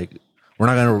be like, we're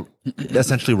not going to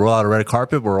essentially roll out a red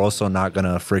carpet. But we're also not going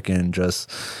to freaking just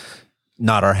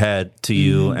nod our head to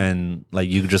you. And like,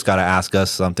 you just got to ask us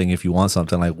something. If you want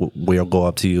something, like we'll go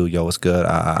up to you. Yo, what's good?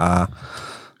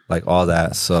 Like all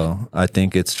that. So I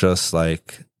think it's just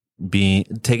like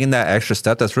taking that extra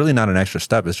step. That's really not an extra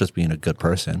step. It's just being a good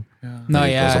person. No,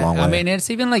 yeah. I mean,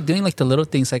 it's even like doing like the little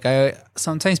things. Like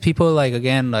sometimes people like,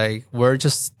 again, like we're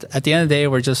just, at the end of the day,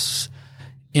 we're just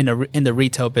in the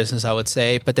retail business, I would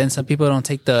say. But then some people don't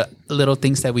take the little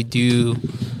things that we do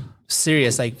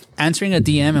serious. Like answering a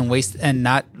DM and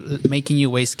not making you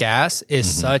waste gas is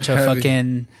such a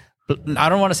fucking, I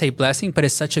don't want to say blessing, but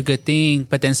it's such a good thing.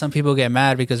 But then some people get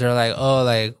mad because they're like, oh,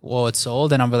 like, well, it's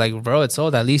sold. And I'm like, bro, it's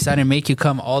sold. At least I didn't make you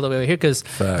come all the way over here. Because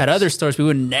at other stores, we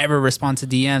would never respond to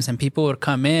DMs and people would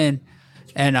come in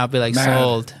and I'll be like,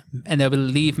 sold. And they'll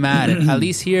leave mad. At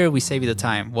least here, we save you the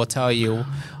time. We'll tell you.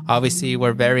 Obviously,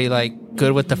 we're very like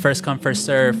good with the first come, first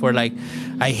serve. We're like,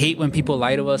 I hate when people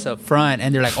lie to us up front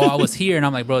and they're like, oh, I was here. And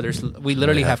I'm like, bro, we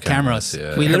literally have cameras.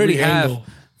 Yeah. We literally have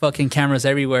fucking cameras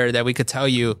everywhere that we could tell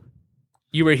you.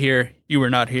 You were here. You were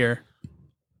not here.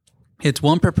 It's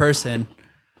one per person.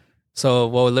 So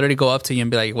we'll literally go up to you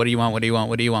and be like, what do you want? What do you want?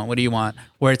 What do you want? What do you want?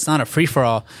 Where it's not a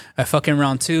free-for-all. A fucking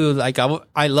round two, like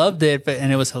I loved it,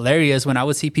 and it was hilarious when I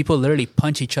would see people literally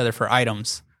punch each other for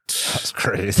items. That's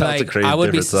crazy. Like, That's a crazy I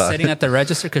would be thought. sitting at the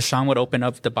register because Sean would open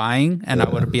up the buying and I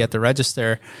would be at the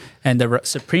register. And the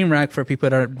Supreme rack, for people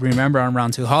that remember on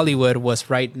round two Hollywood, was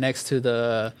right next to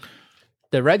the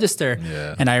register.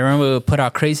 Yeah. And I remember we would put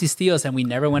out crazy steals and we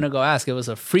never went to go ask. It was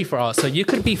a free for all. So you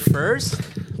could be first.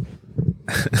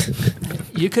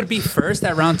 You could be first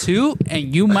at round two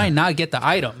and you might not get the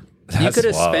item. You could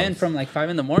have spent from like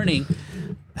 5 a.m.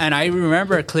 And I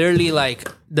remember clearly, like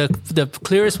the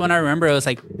clearest one I remember, it was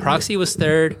like Proxy was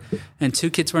third and 2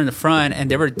 kids were in the front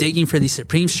and they were digging for these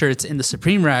Supreme shirts in the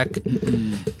Supreme rack.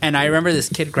 And I remember this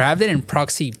kid grabbed it and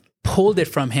Proxy pulled it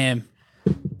from him.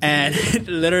 And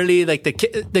literally, like the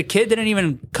kid didn't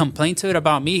even complain to it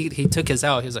about me. He took his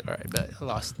out. He was like, "All right, but I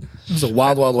lost." It was a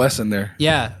wild, wild west in there.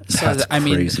 Yeah, so That's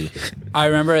crazy. I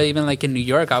remember even like in New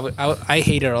York, I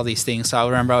hated all these things. So I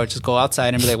remember I would just go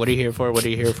outside and be like, "What are you here for? What are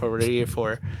you here for? What are you here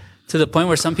for?" To the point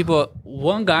where some people,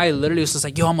 one guy literally was just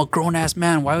like, "Yo, I'm a grown ass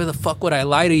man. Why the fuck would I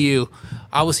lie to you?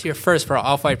 I was here first for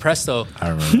Off-White Presto." I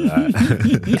remember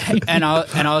that. and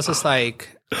I was just like,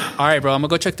 "All right, bro, I'm gonna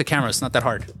go check the camera. It's not that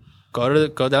hard."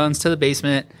 Go down to the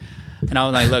basement. And I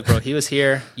was like, look, bro, he was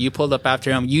here. You pulled up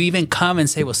after him. You even come and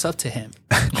say what's up to him.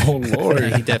 Oh, Lord.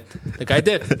 And he dipped. The guy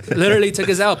dipped. Literally took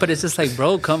us out. But it's just like,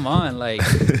 bro, come on. Like,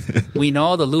 we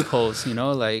know the loopholes,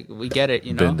 like, we get it,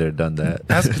 Been there, done that.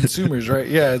 As consumers, right?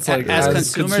 Yeah, it's like as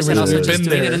consumers and also just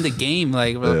doing it in the game.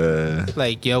 Like,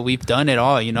 Yeah. We've done it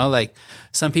all, like,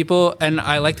 some people, and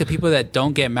I like the people that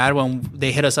don't get mad when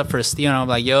they hit us up for a steal. And I'm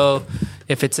like, yo,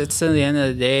 if it's at the end of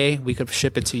the day, we could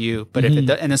ship it to you. But if it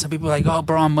does, and then some people are like, oh,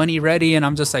 bro, I'm money ready. And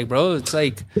I'm just like, bro, it's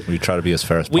like, we try to be as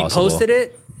fair as possible. We posted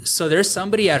it. So there's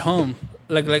somebody at home,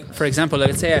 like for example,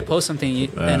 let's say I post something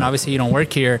and obviously you don't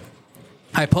work here.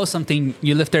 I post something,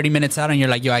 you live 30 minutes out and you're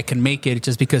like, yo, I can make it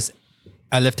just because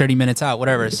I live 30 minutes out,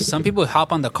 whatever. So some people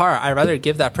hop on the car. I'd rather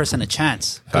give that person a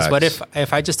chance. Because what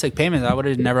if I just took payment, I would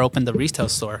have never opened the retail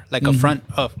store, like a front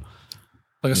of,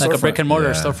 like a brick and mortar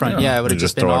storefront. Yeah, it would have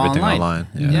just been all online.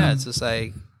 Yeah, it's just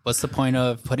like, what's the point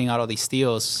of putting out all these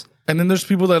steals? And then there's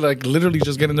people that like literally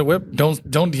just get in the whip, don't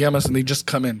DM us, and they just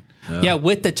come in. Yeah,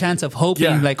 with the chance of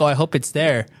hoping, like, oh, I hope it's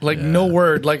there. Like, no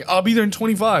word. Like, I'll be there in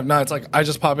 25. Nah, it's like, I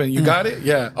just pop in. You got it?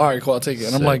 Yeah. All right, cool. I'll take it.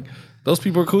 And I'm like, those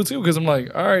people are cool too, because I'm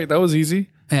like, all right, that was easy.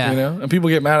 Yeah. And people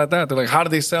get mad at that. They're like, how did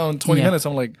they sell in 20 minutes?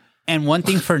 I'm like, and one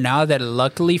thing for now that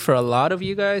luckily for a lot of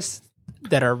you guys,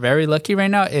 that are very lucky right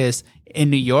now is in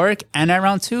New York and at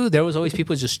round 2, there was always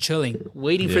people just chilling,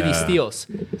 waiting for these steals.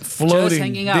 Floating. Just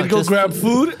hanging out. They'd go just grab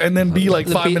food and then be like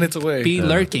 5 be- minutes away. Be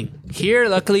lurking. Here,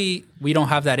 luckily, we don't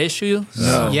have that issue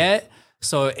yet.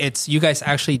 So it's you guys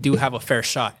actually do have a fair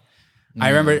shot. I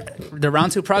remember the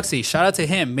round 2 proxy. Shout out to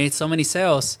him. Made so many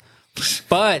sales,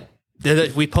 but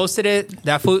we posted it.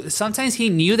 That food. Sometimes he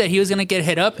knew that he was gonna get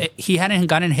hit up. He hadn't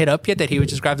gotten hit up yet. That he would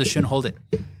just grab the shoe and hold it.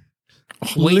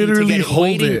 Literally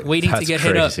hold it. Waiting That's to get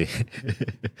crazy. hit up.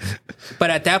 But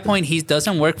at that point, he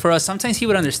doesn't work for us. Sometimes he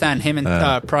would understand. Him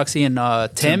and Proxy and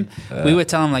Tim, we would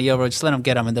tell him like, "Yo, bro, just let him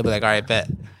get him," and they'll be like, "All right, bet."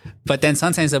 But then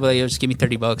sometimes they'll be like, "Yo, just give me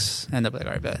 $30," and they'll be like,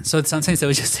 "All right, bet." So sometimes they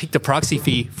would just take the proxy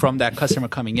fee from that customer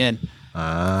coming in,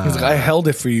 He's like, I held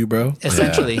it for you, bro.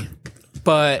 essentially.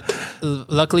 But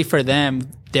luckily for them,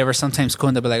 they were sometimes cool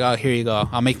and they'll be like, "Oh, here you go.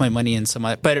 I'll make my money in some."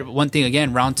 But one thing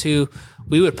again, round 2,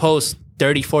 we would post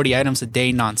 30, 40 items a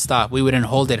day nonstop. We wouldn't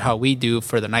hold it how we do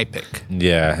for the night pick.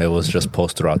 Yeah, it was just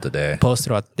post throughout the day. Post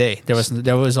throughout the day.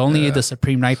 There was only the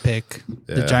Supreme night pick,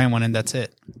 the giant one, and that's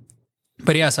it.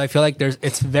 But yeah, so I feel like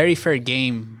it's very fair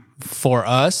game for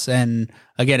us. And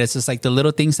again, it's just like the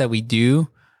little things that we do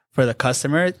for the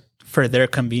customer for their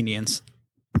convenience.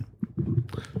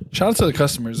 Shout out to the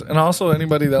customers and also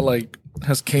anybody that like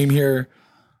has came here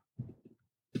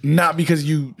not because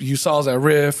you saw us at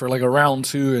Riff or like a round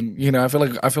 2, and you know I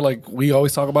feel like we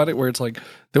always talk about it where it's like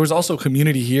there was also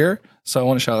community here. So I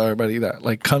want to shout out everybody that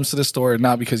like comes to the store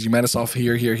not because you met us off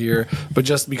here, but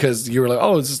just because you were like,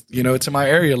 oh, it's it's in my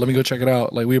area, let me go check it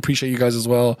out. Like we appreciate you guys as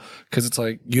well because it's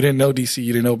like you didn't know DC,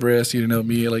 you didn't know Bris, you didn't know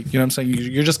me, like you know what I'm saying.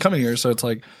 You're just coming here, so it's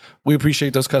like we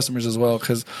appreciate those customers as well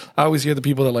because I always hear the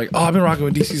people that are like, oh, I've been rocking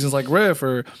with DC since like Riff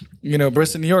or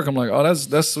Bris in New York. I'm like, oh,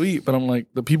 that's sweet, but I'm like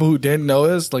the people who didn't know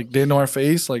us, like didn't know our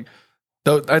face, like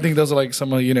I think those are like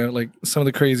some of like some of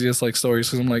the craziest like stories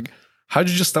because I'm like, how'd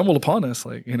you just stumble upon us,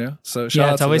 like so shout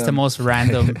out it's to always them. the most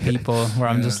random people where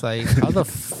I'm just like, how the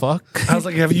fuck? I was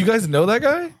like, have you guys know that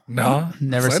guy? Nah,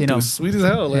 Never That seen dude him. was sweet as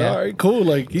hell. Like, Yeah. all right, cool.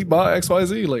 Like he bought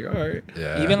XYZ. Like, all right.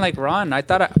 Yeah. Even like Ron, I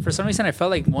thought for some reason I felt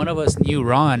like one of us knew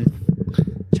Ron,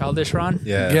 Childish Ron.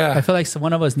 Yeah. I feel like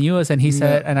one of us knew us, and he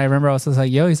said, and I remember I was just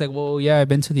like, "Yo," he's like, "Well, yeah, I've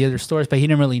been to the other stores," but he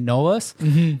didn't really know us.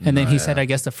 Mm-hmm. And then he said, I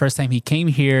guess the first time he came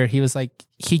here, he was like,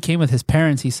 he came with his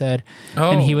parents. He said,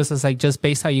 and he was just like, just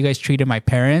based how you guys treated my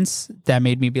parents, that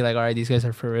made me be like, all right, these guys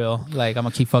are for real. Like I'm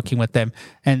gonna keep fucking with them.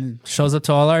 And shows up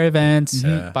to all our events,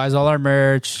 buys all our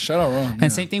merch. Shout out Ron.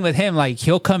 And same thing with him. Like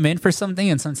he'll come in for something,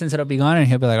 and sometimes it'll be gone, and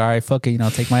he'll be like, all right, fuck it,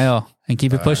 take my L and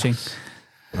keep it pushing.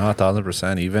 No,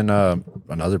 1,000%. Even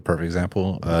another perfect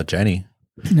example, Jenny.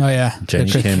 Oh yeah, Jenny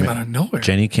came out of nowhere.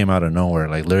 Jenny came out of nowhere,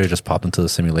 like literally just popped into the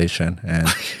simulation, and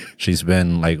she's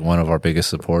been like one of our biggest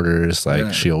supporters.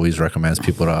 Like she always recommends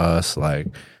people to us. Like,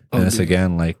 and it's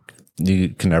again like you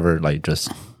can never like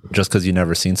just because you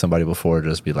never seen somebody before,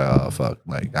 just be like, oh fuck,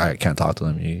 like I can't talk to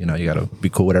them. You know, you got to be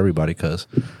cool with everybody because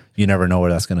you never know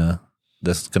where that's gonna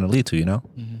lead to.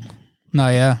 Mm-hmm. No,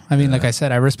 yeah. I mean, like I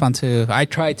said, I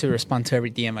try to respond to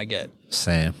every DM I get.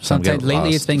 Same. Sometimes lately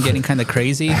it's been getting kind of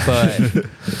crazy, but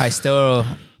I still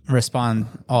respond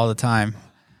all the time.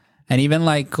 And even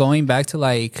like going back to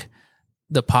like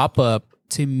the pop-up,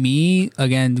 to me,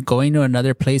 again, going to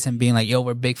another place and being like, yo,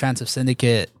 we're big fans of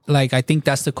Syndicate. Like, I think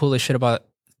that's the coolest shit about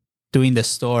doing this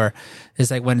store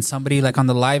is like when somebody like on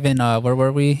the live in where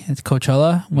were we? It's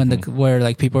Coachella when where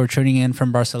like people were tuning in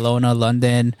from Barcelona,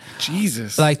 London.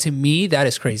 Jesus. Like to me, that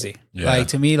is crazy. Like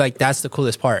to me, like that's the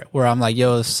coolest part where I'm like,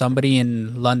 yo, somebody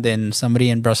in London, somebody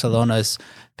in Barcelona is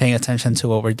paying attention to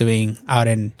what we're doing out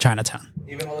in Chinatown.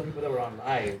 Even all the people that were on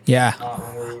live. Yeah.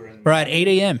 When we were in We're at 8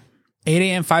 a.m. 8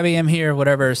 a.m., 5 a.m. here,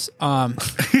 whatever's. All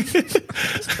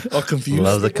confused.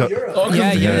 Love the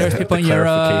Yeah, there's people in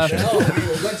Europe. clarification. oh, it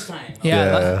was lunchtime.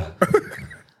 Yeah.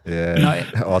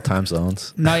 Yeah. All time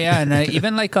zones. No, yeah, and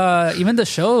even like even the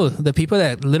show, the people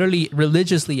that literally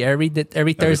religiously every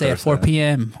Thursday at 4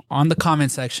 p.m. on the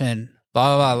comment section,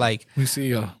 blah blah blah. Like We see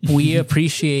you. we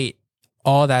appreciate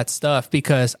all that stuff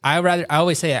because I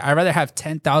always say it, I'd rather have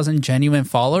 10,000 genuine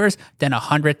followers than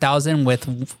 100,000 with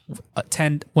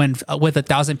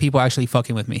 1,000 people actually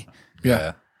fucking with me.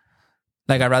 Yeah.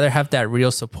 Like I'd rather have that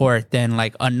real support than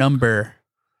like a number.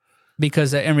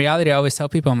 Because in reality, I always tell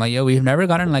people, I'm like, yo, we've never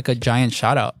gotten like a giant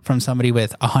shout out from somebody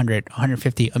with 100,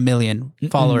 150, a million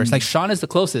followers. Like Sean is the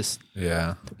closest.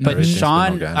 Yeah. But Everything's been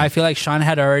Sean, organic. I feel like Sean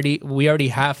we already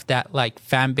have that like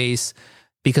fan base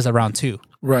because of round 2.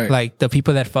 Right. Like the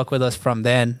people that fuck with us from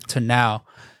then to now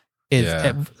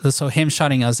so him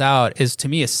shouting us out is to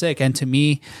me is sick. And to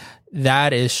me,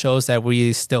 that shows that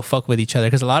we still fuck with each other.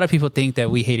 Because a lot of people think that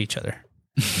we hate each other.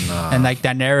 And like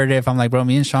that narrative, I'm like, bro,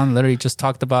 me and Sean literally just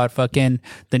talked about fucking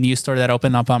the new store that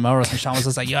opened up on Melrose, and Sean was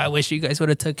just like, yo, I wish you guys would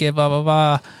have took it, blah blah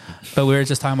blah. But we were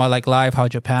just talking about like live, how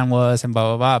Japan was, and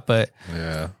blah blah blah. But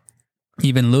Yeah.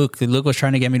 even Luke was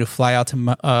trying to get me to fly out to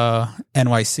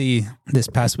NYC this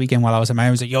past weekend while I was in Miami.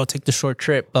 He was like, yo, take the short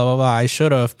trip, blah blah blah. I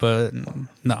should have, but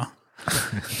no.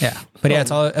 Yeah, but yeah,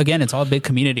 it's all a big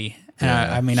community, and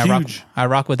Yeah. I mean, Huge. I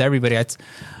rock with everybody. It's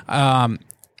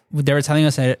they were telling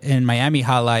us in Miami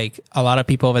how like a lot of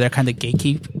people over there kind of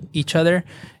gatekeep each other,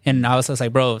 and I was just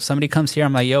like, bro, if somebody comes here,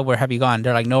 I'm like, yo, where have you gone?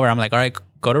 They're like, nowhere. I'm like, all right,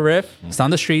 go to Riff. It's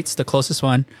down the streets, the closest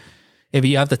one. If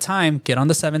you have the time, get on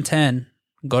the 710,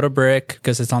 go to Brick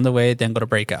because it's on the way. Then go to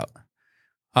Breakout.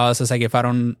 So it's like if I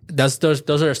don't, those are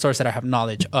the stores that I have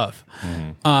knowledge of.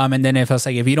 And then if I was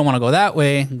like, if you don't want to go that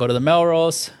way, go to the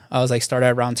Melrose. I was like, start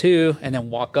at round 2 and then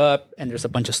walk up, and there's a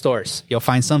bunch of stores. You'll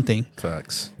find something.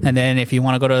 Facts. And then if you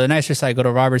want to go to the nicer side, go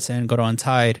to Robertson, go to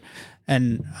Untied.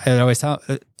 And I always tell,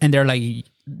 and they're like,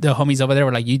 the homies over there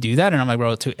were like, you do that? And I'm like,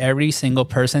 bro, to every single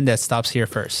person that stops here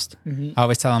first, I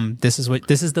always tell them, this is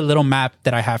the little map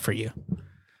that I have for you.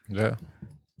 Yeah.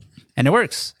 And it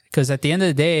works. Because at the end of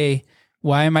the day,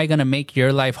 why am I going to make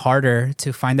your life harder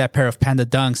to find that pair of Panda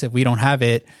Dunks if we don't have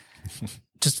it?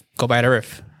 Just go buy it at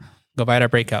Riff. Go buy it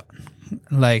at Breakout.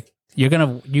 Like, you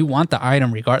want the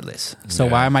item regardless. So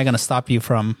why am I going to stop you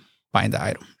from buying the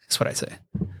item? That's what I say.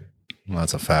 Well,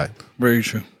 that's a fact. Very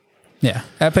true. Yeah.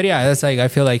 But yeah, that's like, I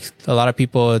feel like a lot of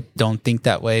people don't think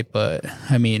that way, but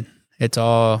I mean,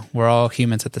 we're all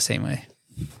humans at the same way.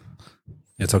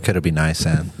 It's okay to be nice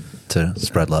and to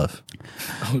spread love.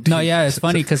 No, yeah, it's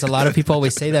funny because a lot of people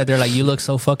always say that. They're like, you look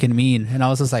so fucking mean. And I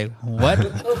was just like, what?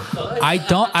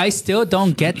 I still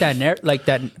don't get that,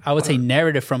 that I would say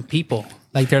narrative from people.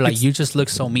 Like, they're like, you just look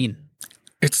so mean.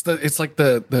 It's like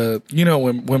the you know,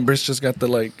 when Bris just got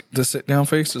the sit down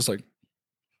face, it's like,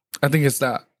 I think it's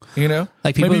that, you know?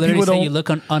 Like, people Maybe literally say don't- you look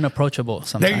unapproachable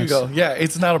sometimes. There you go. Yeah,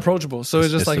 it's not approachable. So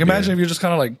it's just like, imagine if you're just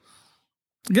kind of like,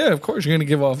 yeah, of course you're gonna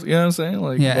give off. You know what I'm saying?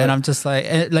 Like, Yeah, but- and I'm just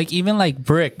like even like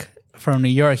Brick from New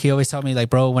York, he always told me like,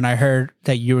 bro, when I heard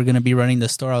that you were gonna be running the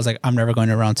store, I was like, I'm never going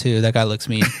to round 2. That guy looks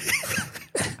mean.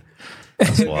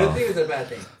 That's Good wild. thing is a bad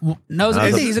thing. No, it's a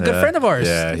good thing. He's a good friend of ours.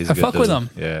 Yeah, he's I a good fuck with dude. him.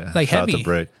 Yeah, Like, shout out to heavy.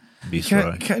 Brick, Beast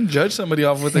Roy. can't judge somebody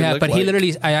off what they Yeah, look but like. he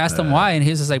literally, I asked him why, and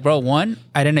he was just like, bro, one,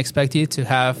 I didn't expect you to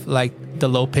have like the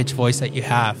low pitched voice that you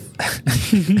have.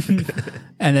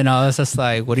 And then I was just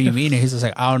like, what do you mean? And he's just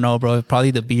like, I don't know, bro. Probably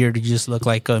the beard. You just look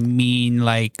like a mean,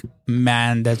 like,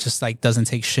 man that just like doesn't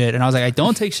take shit. And I was like, I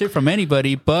don't take shit from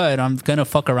anybody, but I'm gonna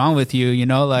fuck around with you, you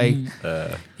know? Like,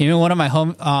 even one of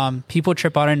my people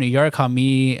trip out in New York, how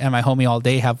me and my homie All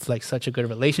Day have like such a good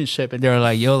relationship. And they're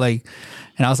like, yo, like,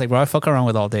 and I was like, bro, I fuck around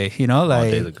with All Day, you know? All Like,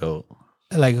 day the goat.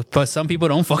 like, but some people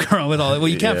don't fuck around with All Day. Well,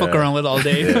 you can't fuck Yeah. around with All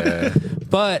Day. Yeah.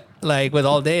 But like with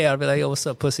All Day, I'd be like, yo, what's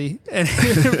up, pussy? And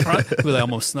in front, be like, I'm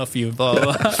gonna snuff you, blah, blah,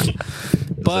 blah.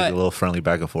 It's like a little friendly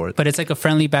back and forth. But it's like a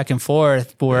friendly back and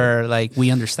forth where like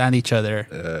we understand each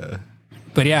other.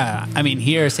 But yeah, I mean,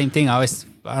 here, same thing.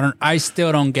 I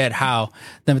still don't get how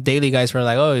the daily guys were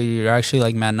like, oh, you're actually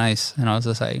like mad nice. And I was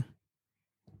just like,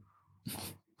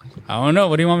 I don't know.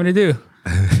 What do you want me to do?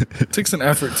 It takes an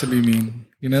effort to be mean.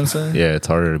 You know what I'm saying? Yeah, it's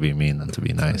harder to be mean than to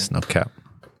be nice. No cap.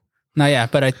 No, yeah,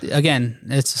 but again,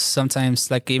 it's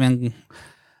sometimes like even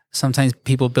sometimes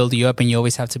people build you up and you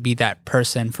always have to be that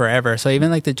person forever. So even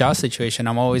like the Josh situation,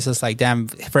 I'm always just like, damn,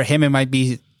 for him, it might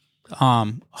be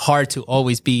hard to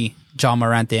always be John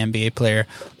Morant, the NBA player.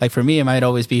 Like for me, it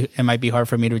might be hard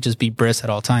for me to just be Briss at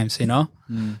all times, you know?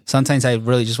 Sometimes I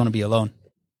really just want to be alone.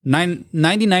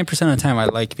 99% of the time, I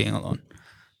like being alone.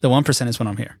 The 1% is when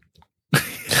I'm here.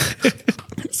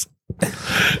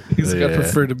 He's like, I Yeah.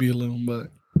 prefer to be alone,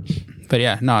 But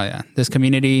yeah, no, yeah. This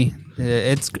community,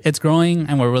 it's growing,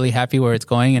 and we're really happy where it's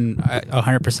going. And I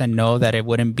 100% know that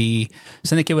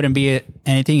Syndicate wouldn't be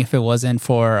anything if it wasn't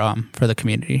for the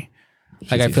community.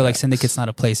 Like I feel like Syndicate's not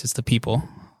a place; it's the people.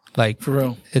 Like for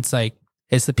real. it's like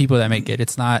it's the people that make it.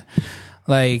 It's not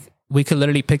like we could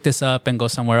literally pick this up and go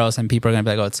somewhere else, and people are gonna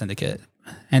be like, "Oh, it's Syndicate,"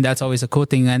 and that's always a cool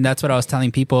thing. And that's what I was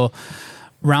telling people.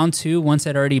 Round 2, once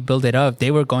I'd already built it up,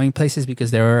 they were going places because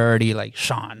they were already like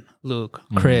Sean, Luke,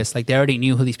 Chris. Like they already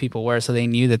knew who these people were, so they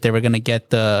knew that they were gonna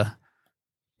get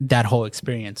that whole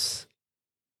experience.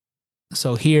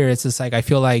 So here, it's just like I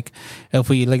feel like if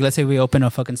we like, let's say we open a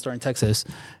fucking store in Texas,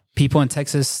 people in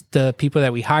Texas, the people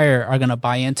that we hire are gonna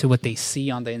buy into what they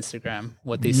see on the Instagram,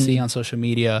 what they see on social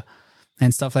media.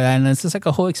 And stuff like that. And it's just like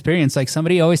a whole experience. Like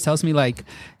somebody always tells me like,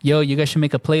 yo, you guys should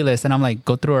make a playlist. And I'm like,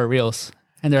 go through our reels.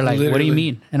 And they're like, what do you Literally.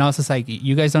 mean? And I was just like,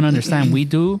 you guys don't understand. We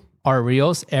do our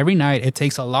reels every night. It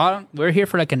takes a lot. We're here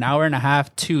for like an hour and a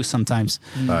half, 2 sometimes,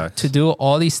 Facts. to do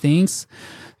all these things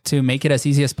to make it as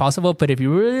easy as possible. But if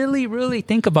you really, really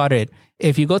think about it,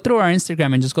 if you go through our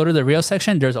Instagram and just go to the reel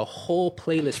section, there's a whole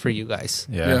playlist for you guys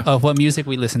Yeah. of what music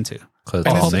we listen to. 'Cause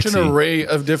And it's it's such an mixy. array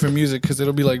of different music because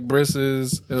it'll be like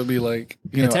Bris's, it'll be like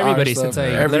It's our everybody's. stuff, It's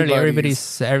like literally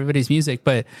everybody's music.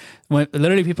 But when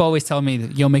literally people always tell me,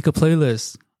 "Yo, make a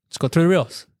playlist. Just go through the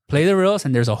reels, play the reels,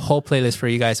 and there's a whole playlist for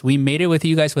you guys. We made it with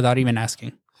you guys without even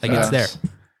asking. Like it's there."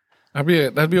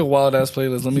 That'd be a wild ass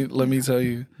playlist. Let me tell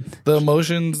you, the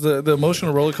emotions, the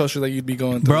emotional roller coaster that you'd be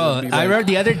going through. Bro, would be I like- remember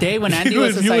the other day when Andy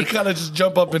was just you would like, kind of just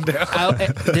jump up and down.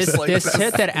 this like this that.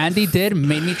 shit that Andy did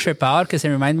made me trip out because it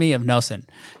reminded me of Nelson.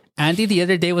 Andy the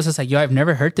other day was just like, "Yo, I've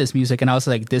never heard this music," and I was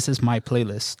like, "This is my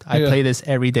playlist. I Yeah. play this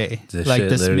every day. This like shit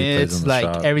the literally plays Smiths, in the like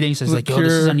shop. everything's just The like, yo,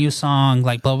 this is a Cure. new song,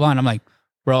 like blah blah." And I'm like,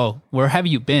 "Bro, where have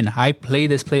you been? I play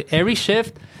this every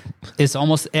shift. Is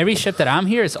almost every shift that I'm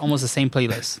here. It's almost the same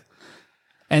playlist."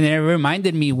 And then it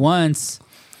reminded me once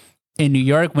in New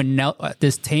York when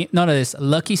this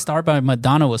Lucky Star by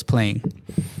Madonna was playing,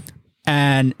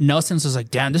 and Nelson's was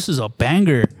like, "Damn, this is a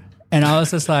banger," and I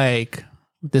was just like,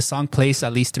 "This song plays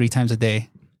at least 3 times a day,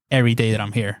 every day that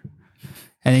I'm here."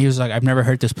 And he was like, "I've never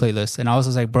heard this playlist," and I was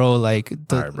just like, "Bro, like,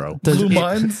 All right, bro. Blue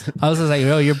Minds. I was just like,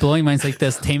 "Yo, you're blowing minds." Like,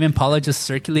 does Tame Impala just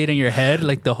circulate in your head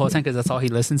like the whole time because that's all he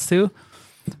listens to?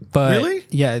 But Really?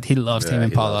 yeah, he loves Tame Yeah,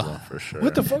 he Impala. loves them for sure.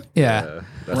 What the fuck? Yeah.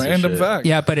 That's his Random shit. fact.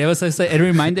 Yeah, but it was just, it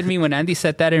reminded me when Andy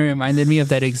said that, it reminded me of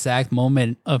that exact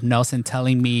moment of Nelson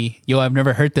telling me, "Yo, I've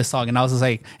never heard this song." And I was just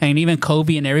like, and even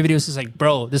Kobe and everybody was just like,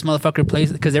 "Bro, this motherfucker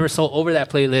plays," because they were so over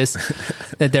that playlist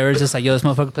that they were just like, "Yo, this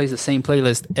motherfucker plays the same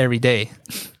playlist every day."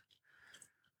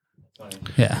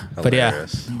 Yeah. But yeah,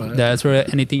 Hilarious. that's where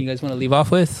anything you guys want to leave off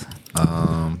with?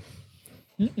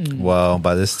 Well,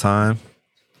 by this time,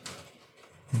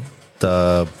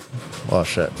 oh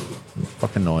shit,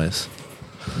 fucking noise.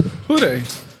 Who they?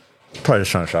 Probably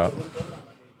just trying to shop.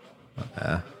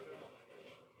 Yeah.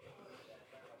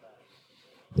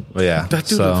 But yeah, That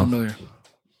dude look so familiar.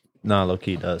 no, low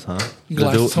key does, huh?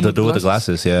 Glasses. The dude with the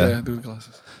glasses, yeah. Yeah, dude with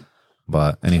glasses.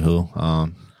 But anywho,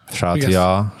 shout out to Yes.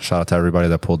 y'all. Shout out to everybody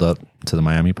that pulled up to the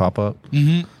Miami pop up.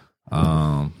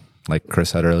 Like Chris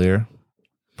said earlier,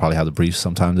 probably have the briefs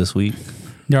sometime this week.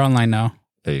 They're online now.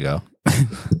 There you go.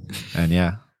 And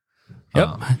yeah,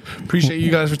 Yep. Appreciate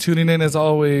you guys for tuning in. As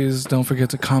always, don't forget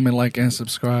to comment, like, and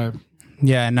subscribe.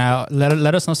 Yeah. Now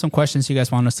let us know some questions you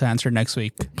guys want us to answer next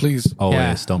week. Please. always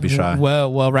Yeah. don't be shy.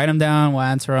 Well, write them down. We'll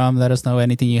answer them. Let us know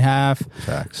anything you have.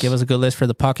 Facts. Give us a good list for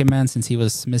the Pocket Man since he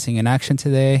was missing in action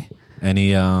today.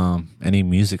 Any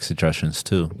music suggestions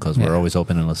too, because we're always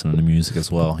open and listening to music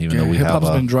as well. Even though we hip have hop's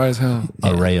a been dry as hell.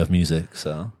 array of music,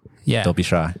 so Yeah. don't be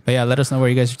shy. But yeah, let us know where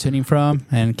you guys are tuning from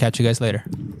and catch you guys later.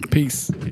 Peace.